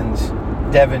Hopkins,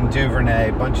 Devin Duvernay,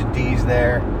 a bunch of D's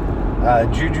there,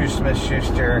 Juju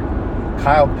Smith-Schuster,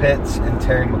 Kyle Pitts, and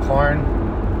Terry McLaurin.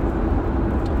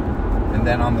 And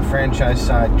then on the franchise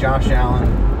side, Josh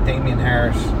Allen, Damian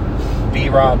Harris,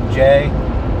 B-Rob J,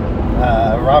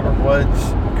 Robert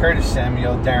Woods, Curtis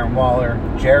Samuel, Darren Waller,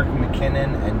 Jerick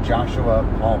McKinnon, and Joshua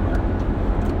Palmer.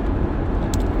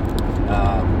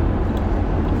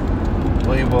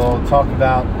 We will talk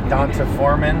about Donta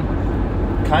Foreman.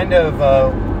 Kind of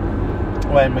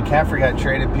when McCaffrey got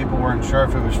traded, people weren't sure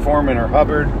if it was Foreman or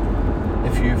Hubbard.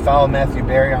 If you follow Matthew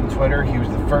Berry on Twitter, he was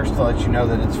the first to let you know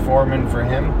that it's Foreman for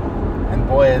him. And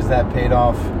boy, has that paid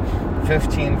off.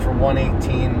 15 for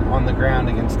 118 on the ground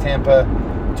against Tampa,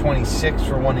 26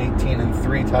 for 118 and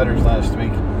 3 tutters last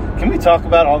week. Can we talk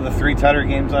about all the 3 tutter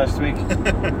games last week?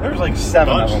 There was like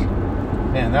 7 of them.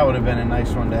 Man, that would have been a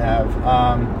nice one to have.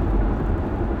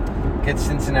 Get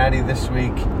Cincinnati this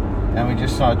week, and we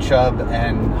just saw Chubb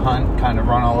and Hunt kind of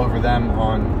run all over them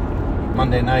on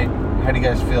Monday night. How do you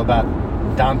guys feel about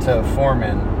Donta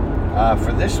Foreman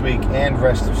for this week and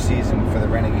rest of season for the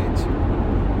Renegades?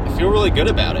 I feel really good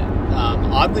about it.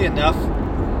 Oddly enough,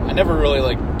 I never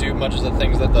really do much of the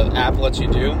things that the app lets you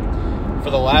do.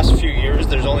 For the last few years,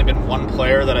 there's only been one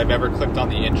player that I've ever clicked on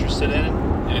the interested in,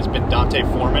 and it's been Donta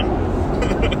Foreman.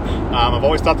 I've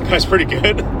always thought the guy's pretty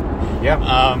good. Yeah.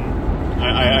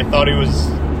 I thought he was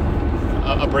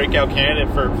a breakout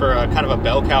candidate for a kind of a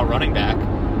bell cow running back.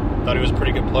 Thought he was a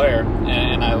pretty good player,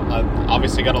 and I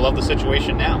obviously got to love the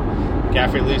situation now.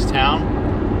 McCaffrey leaves town.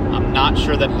 I'm not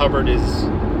sure that Hubbard is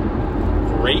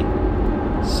great,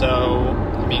 so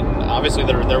I mean, obviously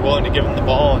they're willing to give him the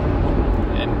ball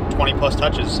and 20 plus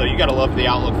touches. So you got to love the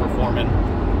outlook for Foreman.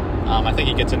 I think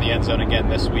he gets in the end zone again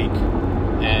this week,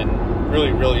 and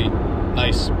really, really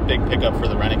nice big pickup for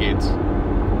the Renegades,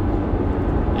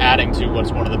 adding to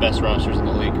what's one of the best rosters in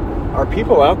the league. Are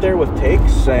people out there with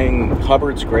takes saying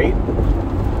Hubbard's great?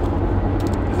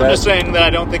 I'm just saying that I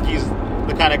don't think he's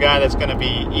the kind of guy that's going to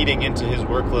be eating into his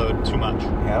workload too much.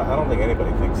 Yeah, I don't think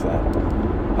anybody thinks that.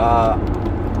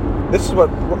 This is what,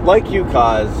 like you,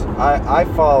 Kaz, I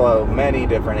follow many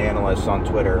different analysts on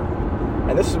Twitter,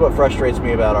 and this is what frustrates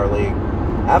me about our league.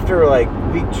 After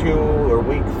week 2 or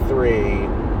week 3,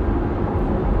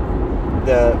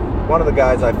 one of the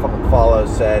guys I follow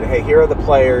said, "Hey, here are the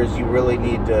players you really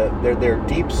need to. They're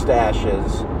deep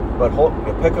stashes, but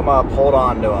pick them up, hold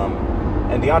on to them."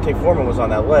 And Donta Foreman was on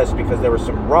that list because there were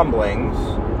some rumblings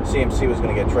CMC was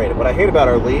going to get traded. What I hate about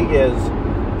our league is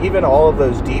even all of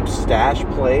those deep stash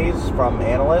plays from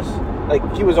analysts.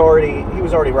 He was already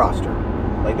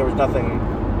rostered. There was nothing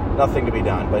to be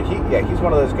done. But he's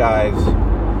one of those guys.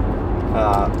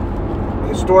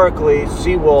 Historically,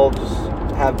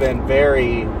 Seawolves have been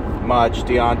very much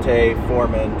Donta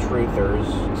Foreman truthers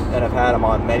and have had him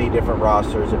on many different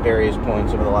rosters at various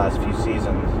points over the last few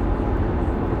seasons.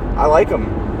 I like him.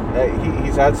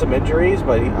 He's had some injuries,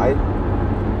 but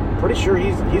I'm pretty sure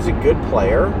he's a good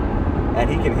player and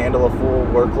he can handle a full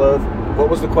workload. What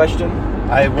was the question?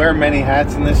 I wear many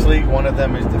hats in this league. One of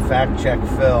them is the fact check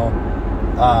Phil.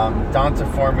 Donta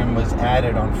Foreman was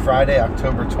added on Friday,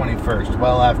 October 21st,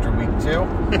 well after week 2.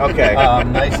 Okay.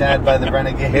 Nice ad by the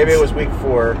Renegades. Maybe it was week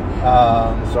 4.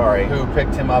 Sorry. Who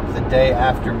picked him up the day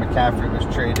after McCaffrey was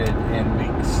traded in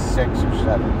week 6 or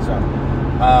 7. So,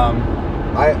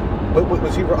 but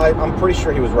was he? I'm pretty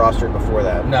sure he was rostered before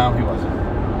that. No, he wasn't.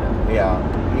 Yeah.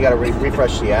 You got to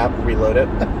refresh the app, reload it.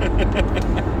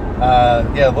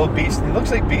 Yeah, little beast. He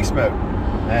looks like beast mode,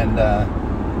 and.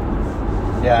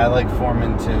 Yeah, I like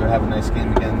Foreman to have a nice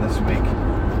game again this week.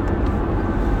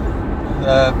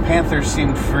 The Panthers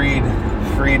seemed freed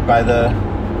by the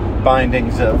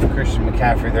bindings of Christian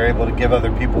McCaffrey. They're able to give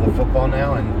other people the football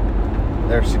now, and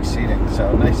they're succeeding.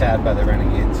 So, nice ad by the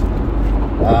Renegades.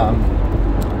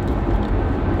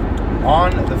 On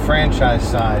the franchise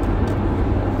side,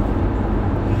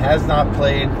 he has not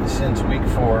played since week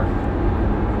 4.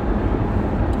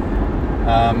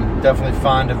 Definitely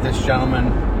fond of this gentleman,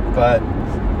 but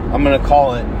I'm going to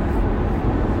call it.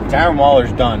 Darren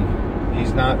Waller's done.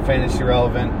 He's not fantasy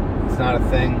relevant. It's not a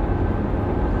thing.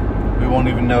 We won't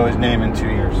even know his name in 2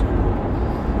 years.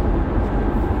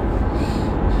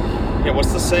 Yeah,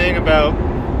 what's the saying about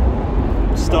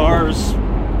stars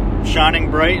shining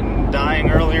bright and dying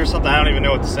early or something? I don't even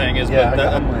know what the saying is, Yeah, but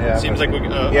that seems like we...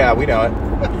 yeah, we know it.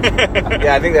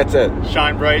 Yeah, I think that's it.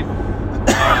 Shine bright.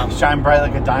 Shine bright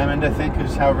like a diamond, I think,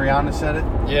 is how Rihanna said it.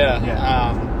 Yeah.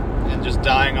 And just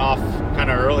dying off kind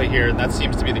of early here, and that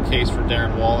seems to be the case for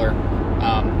Darren Waller.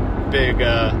 Big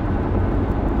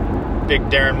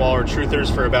Darren Waller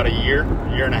truthers for about a year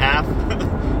and a half.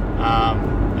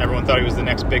 Everyone thought he was the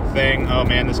next big thing. Oh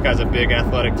man, this guy's a big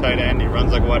athletic tight end. He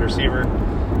runs like a wide receiver.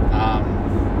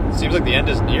 Seems like the end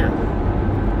is near.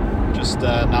 Just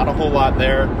not a whole lot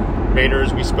there.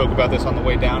 Raiders, we spoke about this on the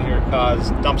way down here,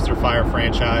 cause dumpster fire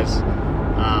franchise.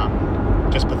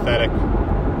 Just pathetic.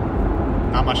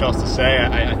 Not much else to say.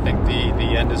 I think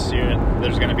the end is here, and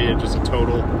there's going to be just a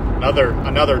total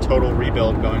another total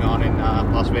rebuild going on in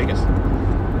Las Vegas.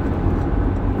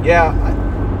 Yeah,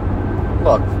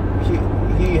 look,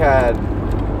 he had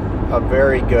a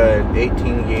very good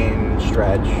 18-game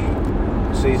stretch,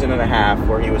 season and a half,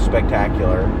 where he was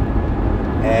spectacular,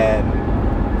 and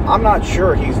I'm not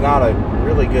sure he's not a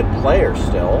really good player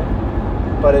still,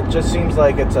 but it just seems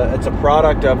like it's a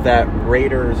product of that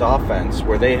Raiders offense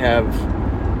where they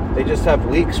just have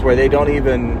weeks where they don't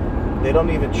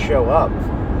even show up.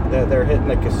 They're hitting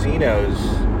the casinos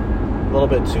a little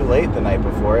bit too late the night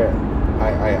before.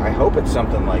 I hope it's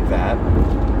something like that.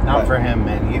 Not for him,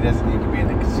 man. He doesn't need to be in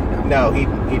a casino. No, he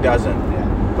doesn't.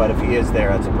 Yeah. But if he is there,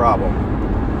 that's a problem.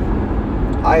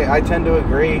 I tend to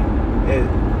agree.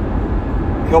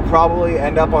 He'll probably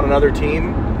end up on another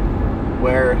team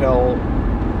where he'll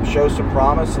show some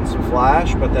promise and some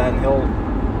flash, but then he'll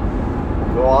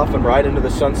go off and ride into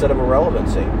the sunset of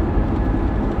irrelevancy.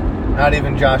 Not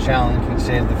even Josh Allen can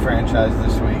save the franchise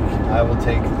this week. I will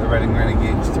take the Reading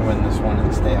Renegades to win this one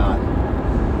and stay hot.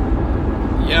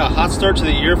 Yeah, hot start to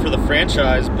the year for the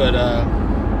franchise, but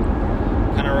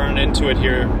kind of running into it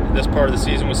here this part of the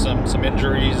season with some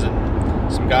injuries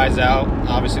and some guys out.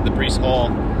 Obviously, the Breece Hall,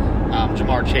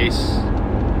 Jamar Chase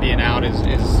being out is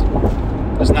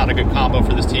not a good combo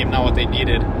for this team. Not what they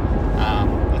needed.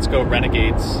 Let's go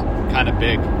Renegades. Kind of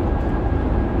big.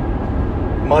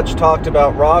 Much talked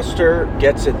about roster,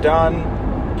 gets it done.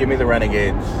 Give me the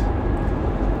Renegades.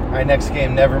 All right, next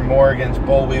game, Nevermore against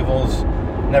Bull Weevils.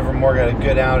 Nevermore got a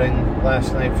good outing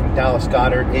last night from Dallas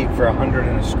Goedert, 8 for 100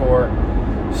 and a score.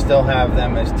 Still have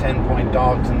them as 10-point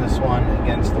dogs in this one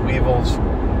against the Weevils.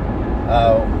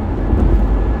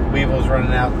 Weevils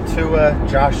running out Tua,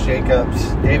 Josh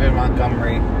Jacobs, David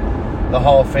Montgomery, the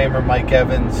Hall of Famer Mike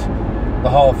Evans, the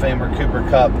Hall of Famer Cooper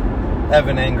Kupp,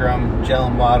 Evan Engram,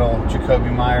 Jalen Waddle, Jacoby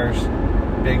Myers,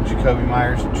 big Jacoby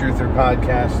Myers Truther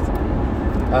podcast.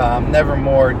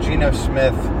 Nevermore, Geno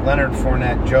Smith, Leonard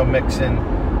Fournette, Joe Mixon,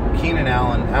 Keenan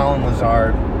Allen, Alan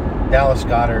Lazard, Dallas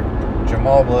Goedert,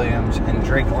 Jamal Williams, and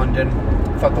Drake London.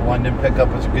 I thought the London pickup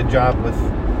was a good job with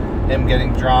him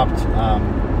getting dropped.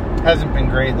 Hasn't been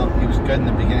great. He was good in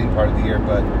the beginning part of the year,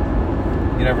 but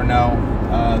you never know.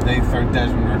 They throw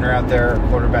Desmond Ridder out there, a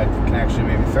quarterback that can actually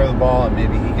maybe throw the ball, and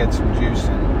maybe he gets some juice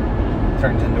and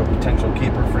turns into a potential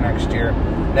keeper for next year.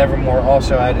 Nevermore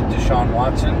also added Deshaun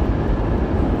Watson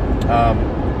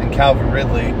and Calvin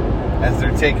Ridley as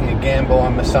they're taking a gamble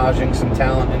on massaging some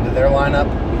talent into their lineup.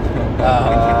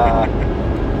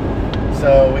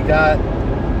 So we got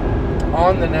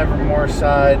on the Nevermore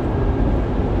side.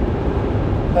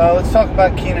 Let's talk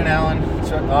about Keenan Allen. It's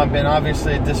been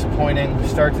obviously a disappointing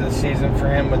start to the season for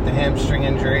him with the hamstring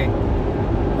injury.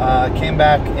 Came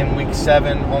back in week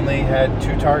 7, only had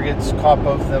 2 targets, caught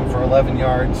both of them for 11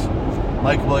 yards.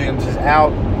 Mike Williams is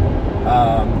out.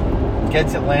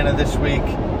 Gets Atlanta this week.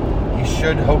 He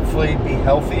should hopefully be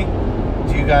healthy.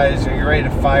 Are you ready to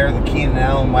fire the Keenan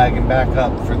Allen wagon back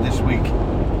up for this week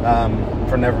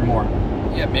for Nevermore?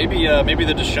 Yeah, maybe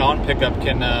the Deshaun pickup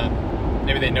can.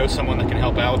 Maybe they know someone that can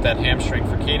help out with that hamstring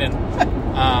for Keenan.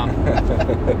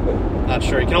 Not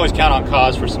sure. You can always count on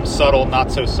Cause for some subtle,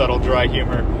 not so subtle dry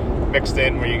humor mixed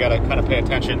in where you got to kind of pay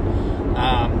attention.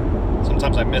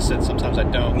 Sometimes I miss it, sometimes I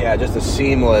don't. Yeah, just a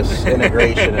seamless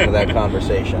integration into that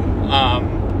conversation.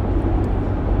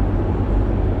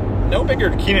 No bigger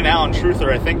Keenan Allen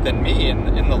truther, I think, than me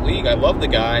in the league. I love the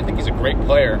guy. I think he's a great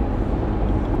player.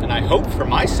 And I hope for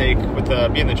my sake, with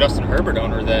being the Justin Herbert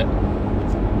owner, that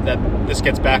this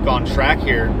gets back on track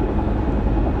here.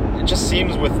 It just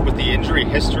seems with the injury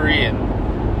history and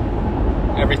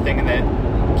everything, and that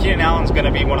Keenan Allen's going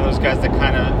to be one of those guys that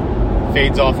kind of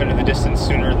fades off into the distance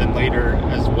sooner than later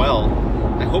as well.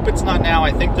 I hope it's not now.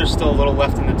 I think there's still a little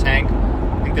left in the tank.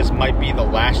 I think this might be the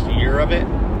last year of it.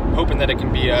 I'm hoping that it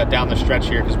can be down the stretch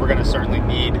here, because we're going to certainly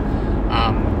need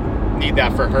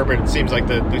that for Herbert. It seems like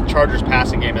the Chargers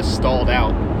passing game has stalled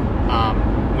out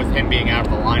with him being out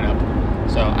of the lineup.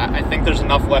 So I think there's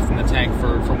enough left in the tank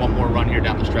for one more run here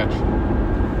down the stretch.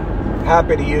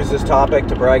 Happy to use this topic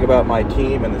to brag about my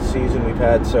team and the season we've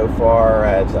had so far,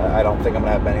 as I don't think I'm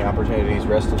going to have many opportunities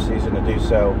rest of the season to do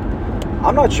so.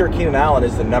 I'm not sure Keenan Allen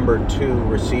is the number 2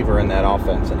 receiver in that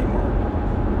offense anymore.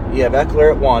 You have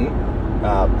Eckler at 1,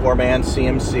 poor man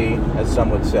CMC, as some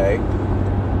would say,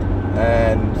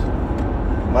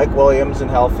 and Mike Williams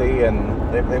and healthy,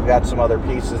 and they've got some other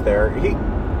pieces there.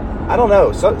 I don't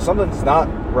know, something's not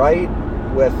right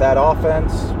with that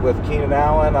offense with Keenan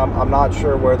Allen. I'm not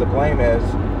sure where the blame is.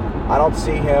 I don't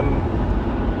see him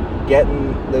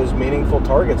getting those meaningful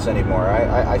targets anymore.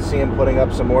 I see him putting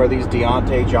up some more of these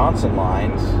Deontay Johnson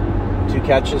lines, 2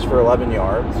 catches for 11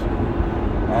 yards,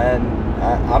 and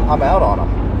I'm out on him.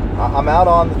 I'm out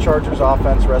on the Chargers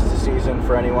offense rest of the season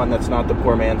for anyone that's not the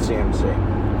poor man CMC.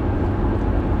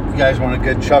 If you guys want a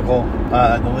good chuckle,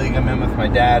 the league I'm in with my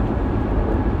dad,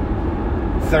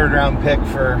 3rd round pick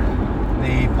for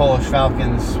the Polish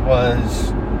Falcons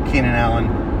was Keenan Allen.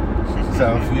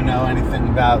 So if you know anything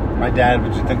about my dad,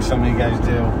 which I think some of you guys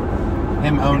do,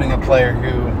 him owning a player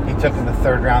who he took in the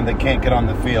 3rd round that can't get on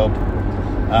the field,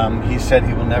 he said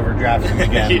he will never draft him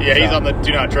again. Yeah, so. He's on the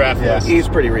do not draft list. He's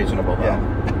pretty reasonable, though.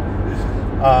 Yeah.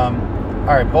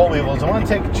 All right, Bowl Weevils. I want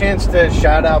to take a chance to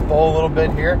shout out Bowl a little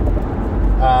bit here.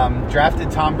 Drafted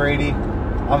Tom Brady.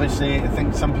 Obviously, I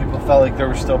think some people felt like there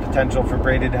was still potential for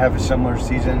Brady to have a similar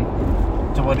season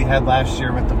to what he had last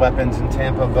year with the weapons in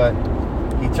Tampa, but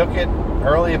he took it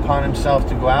early upon himself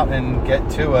to go out and get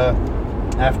Tua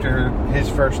after his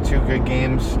first 2 good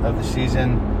games of the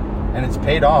season, and it's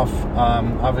paid off.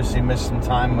 Obviously missed some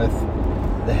time with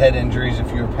the head injuries if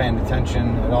you were paying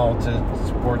attention at all to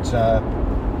sports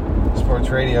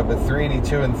radio, but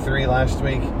 382-3 last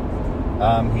week.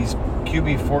 He's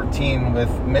QB 14 with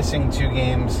missing 2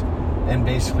 games and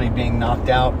basically being knocked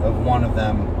out of one of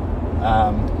them.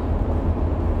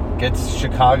 Gets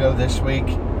Chicago this week.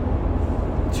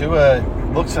 Tua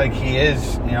looks like he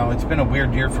is, it's been a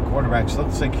weird year for quarterbacks.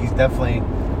 Looks like he's definitely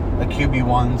a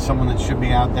QB1, someone that should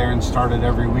be out there and started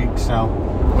every week. So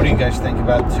what do you guys think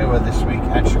about Tua this week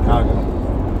at Chicago?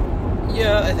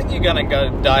 Yeah, I think you got to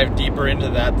dive deeper into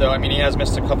that, though. I mean, he has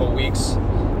missed a couple weeks,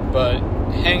 but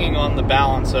hanging on the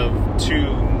balance of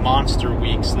 2 monster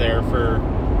weeks there for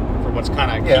what's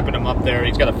kind of keeping him up there.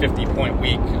 He's got a 50-point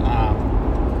week.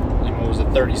 And what was it,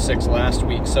 36 last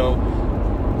week. So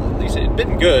at least it's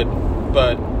been good,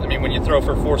 but I mean, when you throw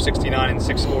for 469 and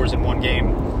 6 scores in one game,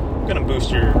 it's going to boost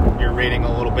your rating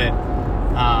a little bit.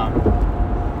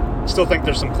 Still think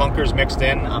there's some clunkers mixed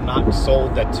in. I'm not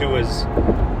sold that Tua's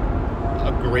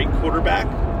a great quarterback.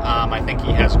 I think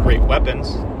he has great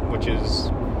weapons, which is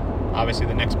obviously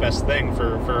the next best thing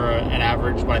for an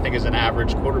average, what I think is an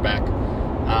average quarterback.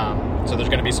 So there's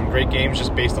going to be some great games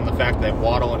just based on the fact that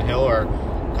Waddle and Hill are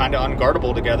kind of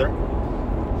unguardable together.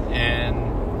 And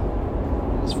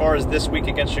as far as this week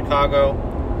against Chicago,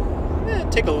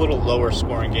 take a little lower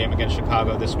scoring game against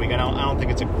Chicago this week. I don't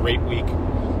think it's a great week.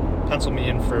 Pencil me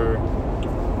in for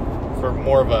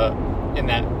more of in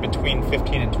that between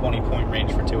 15 and 20 point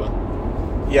range for Tua.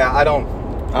 Yeah, I don't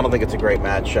think it's a great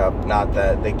matchup. Not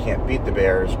that they can't beat the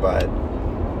Bears, but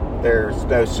there's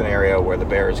no scenario where the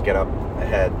Bears get up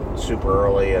ahead super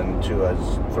early and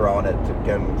Tua's throwing it to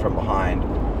get them from behind.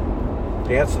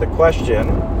 To answer the question,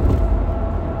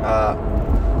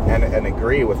 and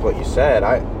agree with what you said,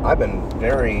 I've been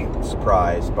very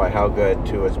surprised by how good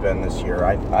Tua's been this year.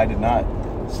 I did not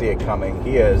see it coming.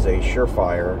 He is a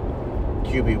surefire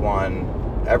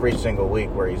QB1 every single week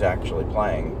where he's actually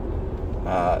playing.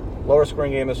 Lower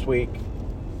scoring game this week,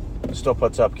 still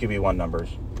puts up QB1 numbers.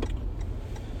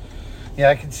 Yeah,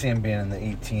 I could see him being in the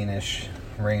 18-ish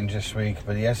range this week,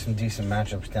 but he has some decent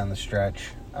matchups down the stretch.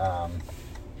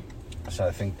 So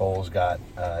I think Bowles got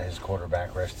his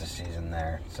quarterback rest of the season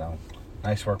there. So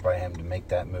nice work by him to make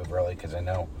that move early, because I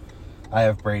know I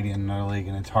have Brady in another league,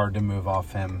 and it's hard to move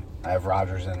off him. I have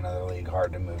Rodgers in another league,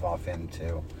 hard to move off him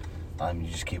too. You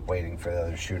just keep waiting for the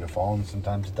other shoe to fall, and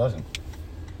sometimes it doesn't.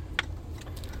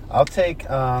 I'll take,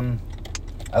 I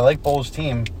like Bowles'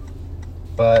 team,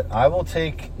 but I will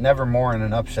take Nevermore in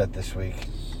an upset this week.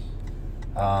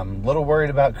 Little worried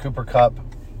about Cooper Kupp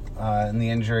and the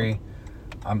injury.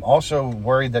 I'm also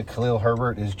worried that Khalil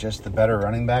Herbert is just the better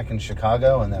running back in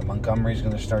Chicago, and that Montgomery's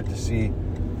going to start to see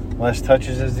less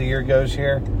touches as the year goes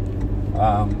here.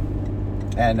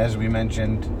 And as we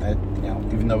mentioned,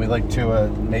 even though we like Tua,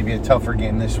 maybe a tougher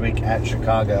game this week at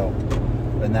Chicago,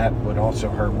 then that would also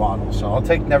hurt Waddle. So I'll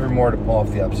take Nevermore to pull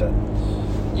off the upset.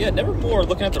 Yeah, Nevermore,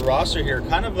 looking at the roster here,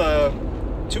 kind of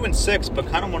 2-6, but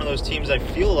kind of one of those teams I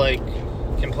feel like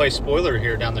can play spoiler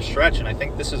here down the stretch, and I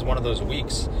think this is one of those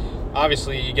weeks.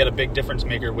 Obviously, you get a big difference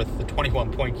maker with the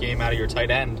 21-point game out of your tight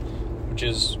end, which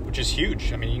is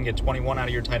huge. I mean, you can get 21 out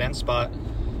of your tight end spot.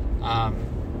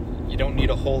 You don't need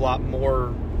a whole lot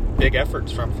more big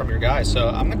efforts from your guys. So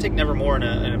I'm going to take Nevermore in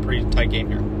a pretty tight game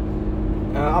here.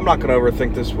 I'm not going to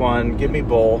overthink this one. Give me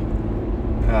Bull.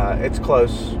 It's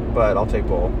close, but I'll take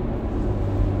Bull.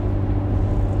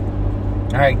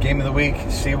 All right, game of the week,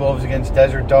 Seawolves against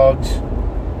Desert Dogs.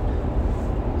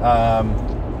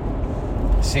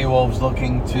 Seawolves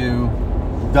looking to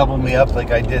double me up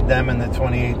like I did them in the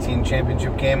 2018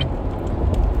 championship game.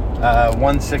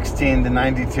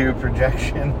 116-92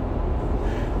 projection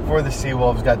for the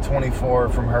Seawolves. Got 24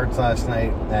 from Hurts last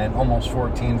night and almost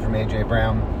 14 from A.J.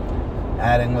 Brown.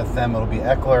 Adding with them, it'll be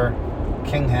Eckler,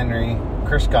 King Henry,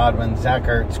 Chris Godwin, Zach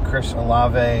Ertz, Chris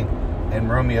Olave, and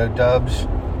Romeo Doubs.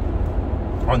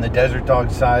 On the Desert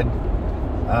Dogs side,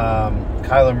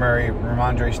 Kyler Murray,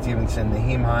 Ramondre Stevenson,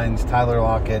 Naheem Hines, Tyler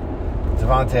Lockett,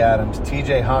 Devontae Adams,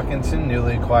 T.J. Hawkinson,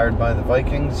 newly acquired by the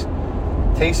Vikings,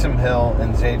 Taysom Hill,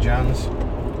 and Zay Jones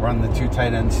run the two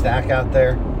tight end stack out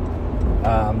there.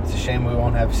 It's a shame we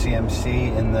won't have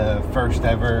CMC in the first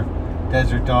ever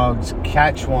Desert Dogs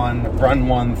catch one, run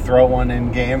one, throw one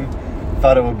in game.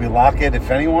 Thought it would be Lockett,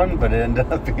 if anyone, but it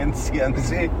ended up being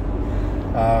CMC.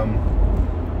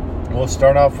 We'll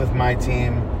start off with my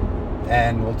team,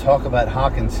 and we'll talk about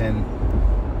Hawkinson.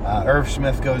 Irv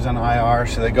Smith goes on IR,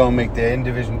 so they go and make the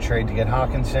in-division trade to get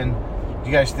Hawkinson. Do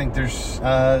you guys think there's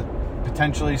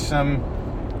potentially some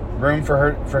room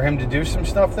for him to do some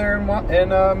stuff there in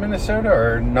Minnesota,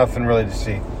 or nothing really to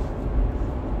see?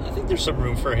 I think there's some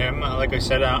room for him. Like I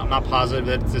said, I'm not positive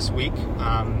that it's this week.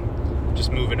 Just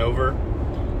moving over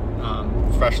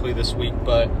freshly this week,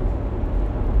 but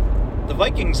the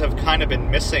Vikings have kind of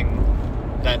been missing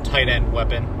that tight end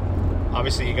weapon.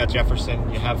 Obviously, you got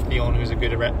Jefferson. You have Thielen, who's a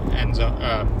good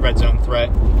red zone threat.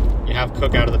 You have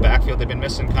Cook out of the backfield. They've been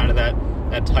missing kind of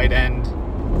that tight end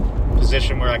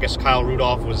position where I guess Kyle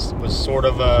Rudolph was sort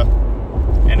of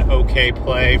an okay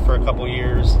play for a couple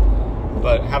years,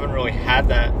 but haven't really had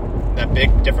that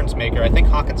big difference maker. I think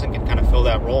Hawkinson can kind of fill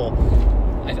that role.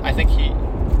 I think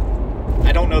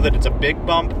I don't know that it's a big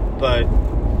bump, but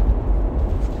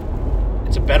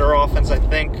it's a better offense, I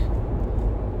think.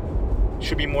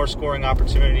 Should be more scoring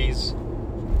opportunities.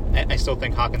 I still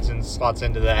think Hawkinson slots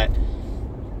into that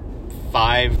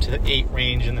 5 to 8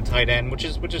 range in the tight end, which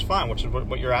is fine, which is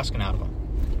what you're asking out of him.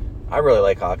 I really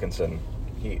like Hawkinson.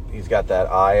 He's got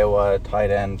that Iowa tight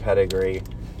end pedigree.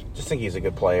 Just think he's a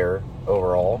good player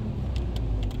overall.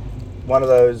 One of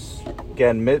those,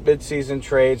 again, mid-season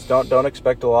trades. Don't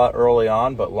expect a lot early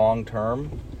on, but long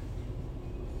term,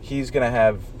 he's going to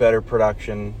have better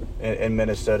production in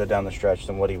Minnesota down the stretch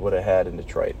than what he would have had in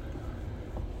Detroit.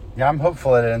 Yeah, I'm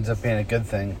hopeful that it ends up being a good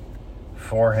thing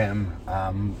for him.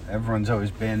 Everyone's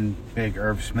always been big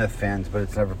Irv Smith fans, but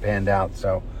it's never panned out.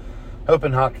 So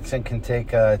hoping Hawkinson can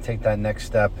take that next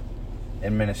step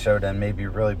in Minnesota and maybe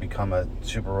really become a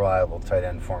super reliable tight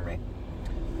end for me.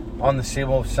 On the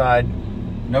Seawolves side,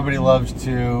 nobody loves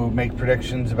to make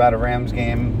predictions about a Rams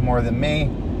game more than me.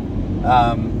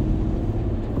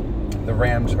 The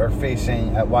Rams are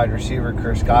facing at wide receiver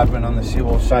Chris Godwin on the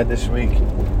Seawolves side this week.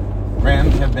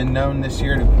 Rams have been known this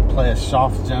year to play a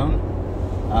soft zone.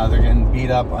 They're getting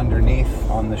beat up underneath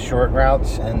on the short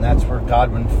routes, and that's where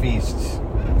Godwin feasts.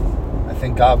 I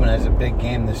think Godwin has a big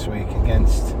game this week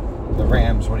against the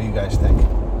Rams. What do you guys think?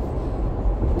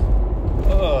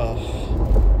 Oh,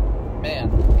 man.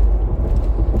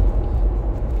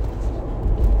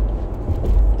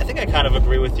 I think I kind of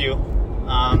agree with you.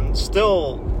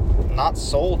 Still not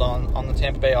sold on the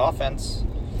Tampa Bay offense,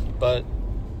 but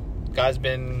guy's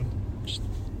been just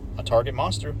a target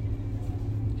monster.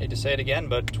 Hate to say it again,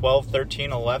 but 12,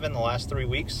 13, 11 the last 3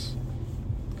 weeks.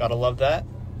 Gotta love that.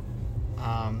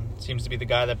 Seems to be the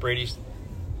guy that Brady's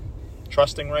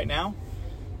trusting right now.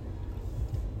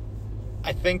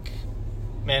 I think,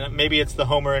 man, maybe it's the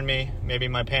homer in me. Maybe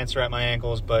my pants are at my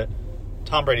ankles, but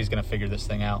Tom Brady's going to figure this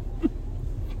thing out.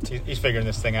 He's figuring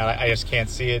this thing out. I just can't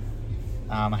see it.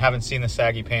 I haven't seen the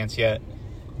saggy pants yet.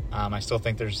 I still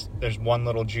think there's one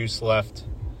little juice left.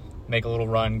 Make a little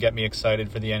run, get me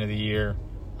excited for the end of the year.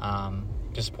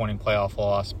 Disappointing playoff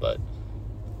loss, but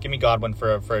give me Godwin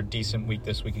for a decent week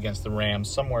this week against the Rams,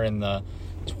 somewhere in the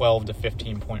 12 to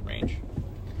 15 point range.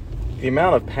 The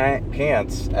amount of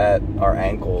pants at our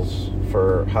ankles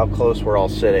for how close we're all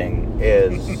sitting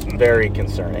is very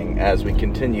concerning as we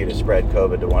continue to spread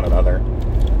COVID to one another.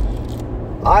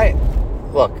 I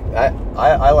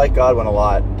like Godwin a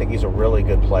lot. I think he's a really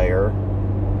good player.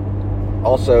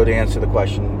 Also, to answer the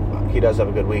question, he does have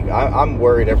a good week. I'm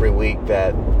worried every week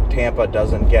that Tampa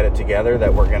doesn't get it together,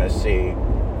 that we're going to see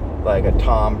like a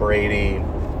Tom Brady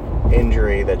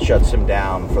injury that shuts him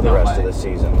down for the rest of the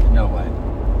season. No way.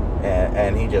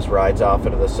 And he just rides off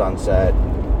into the sunset,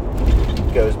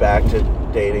 goes back to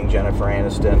dating Jennifer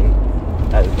Aniston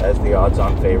as the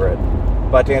odds-on favorite.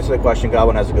 But to answer the question,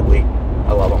 Godwin has a good week.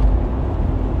 I love him.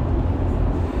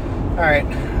 All right.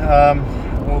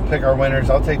 We'll pick our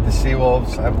winners. I'll take the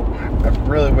Seawolves. I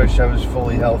really wish I was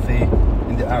fully healthy.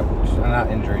 Not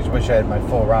injuries. Wish I had my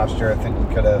full roster. I think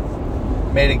we could have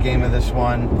made a game of this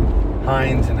one.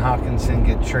 Hines and Hawkinson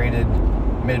get traded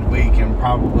midweek and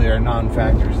probably are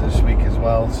non-factors this week as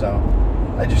well. So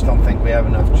I just don't think we have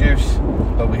enough juice.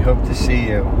 But we hope to see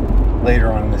you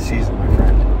later on in the season, my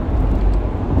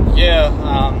friend. Yeah.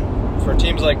 For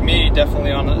teams like me,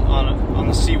 definitely on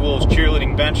the Seawolves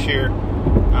cheerleading bench here.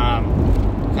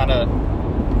 Kind of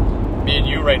me and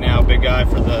you right now, big guy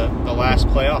for the last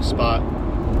playoff spot,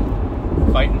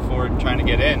 fighting for it, trying to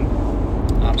get in.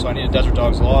 So I need a Desert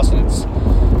Dogs loss, and it's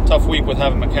a tough week with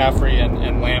having McCaffrey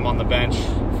and Lamb on the bench,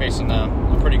 facing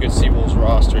a pretty good Seawolves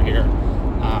roster here.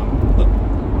 I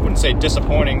wouldn't say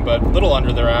disappointing, but a little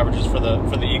under their averages for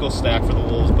the Eagles stack for the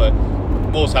Wolves, but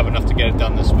Wolves have enough to get it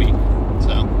done this week.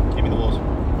 So give me the Wolves.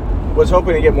 Was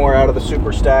hoping to get more out of the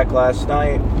super stack last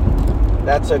night.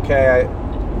 That's okay.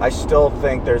 I still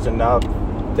think there's enough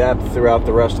depth throughout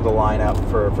the rest of the lineup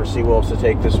for Seawolves to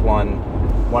take this one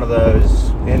of those.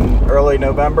 In early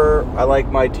November, I like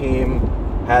my team.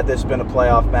 Had this been a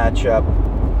playoff matchup,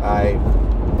 I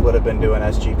would have been doing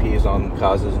SGPs on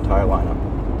Kaz's entire lineup.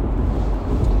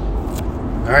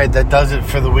 All right, that does it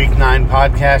for the Week 9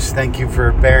 podcast. Thank you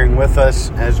for bearing with us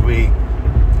as we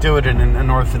do it in an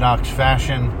unorthodox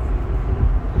fashion.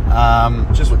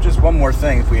 Just one more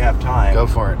thing, if we have time. Go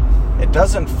for it. It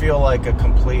doesn't feel like a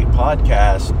complete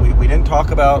podcast. We didn't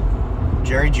talk about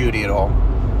Jerry Jeudy at all.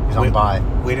 He's on bye.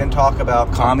 We didn't talk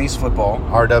about Commies football.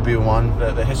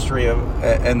 RW1. The history of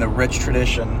and the rich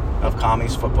tradition of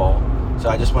Commies football. So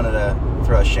I just wanted to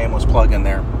throw a shameless plug in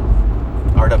there.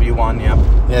 RW1, yep.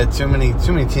 Yeah, too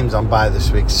many teams on bye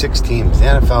this week. 6 teams. The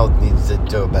NFL needs to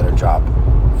do a better job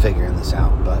figuring this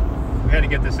out, but We had to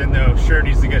get this in, though. Sure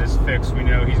needs to get his fix. We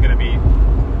know he's going to be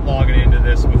logging into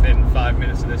this within 5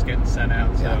 minutes of this getting sent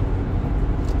out. So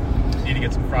need to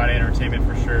get some Friday entertainment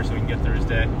for sure so we can get through his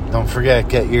day. Don't forget,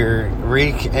 get your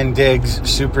Reek and Diggs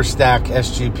Super Stack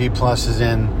SGP Pluses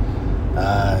in,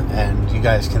 and you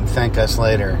guys can thank us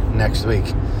later next week.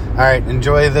 All right,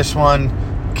 enjoy this one.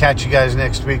 Catch you guys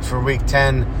next week for Week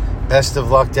 10. Best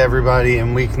of luck to everybody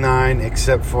in Week 9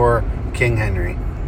 except for King Henry.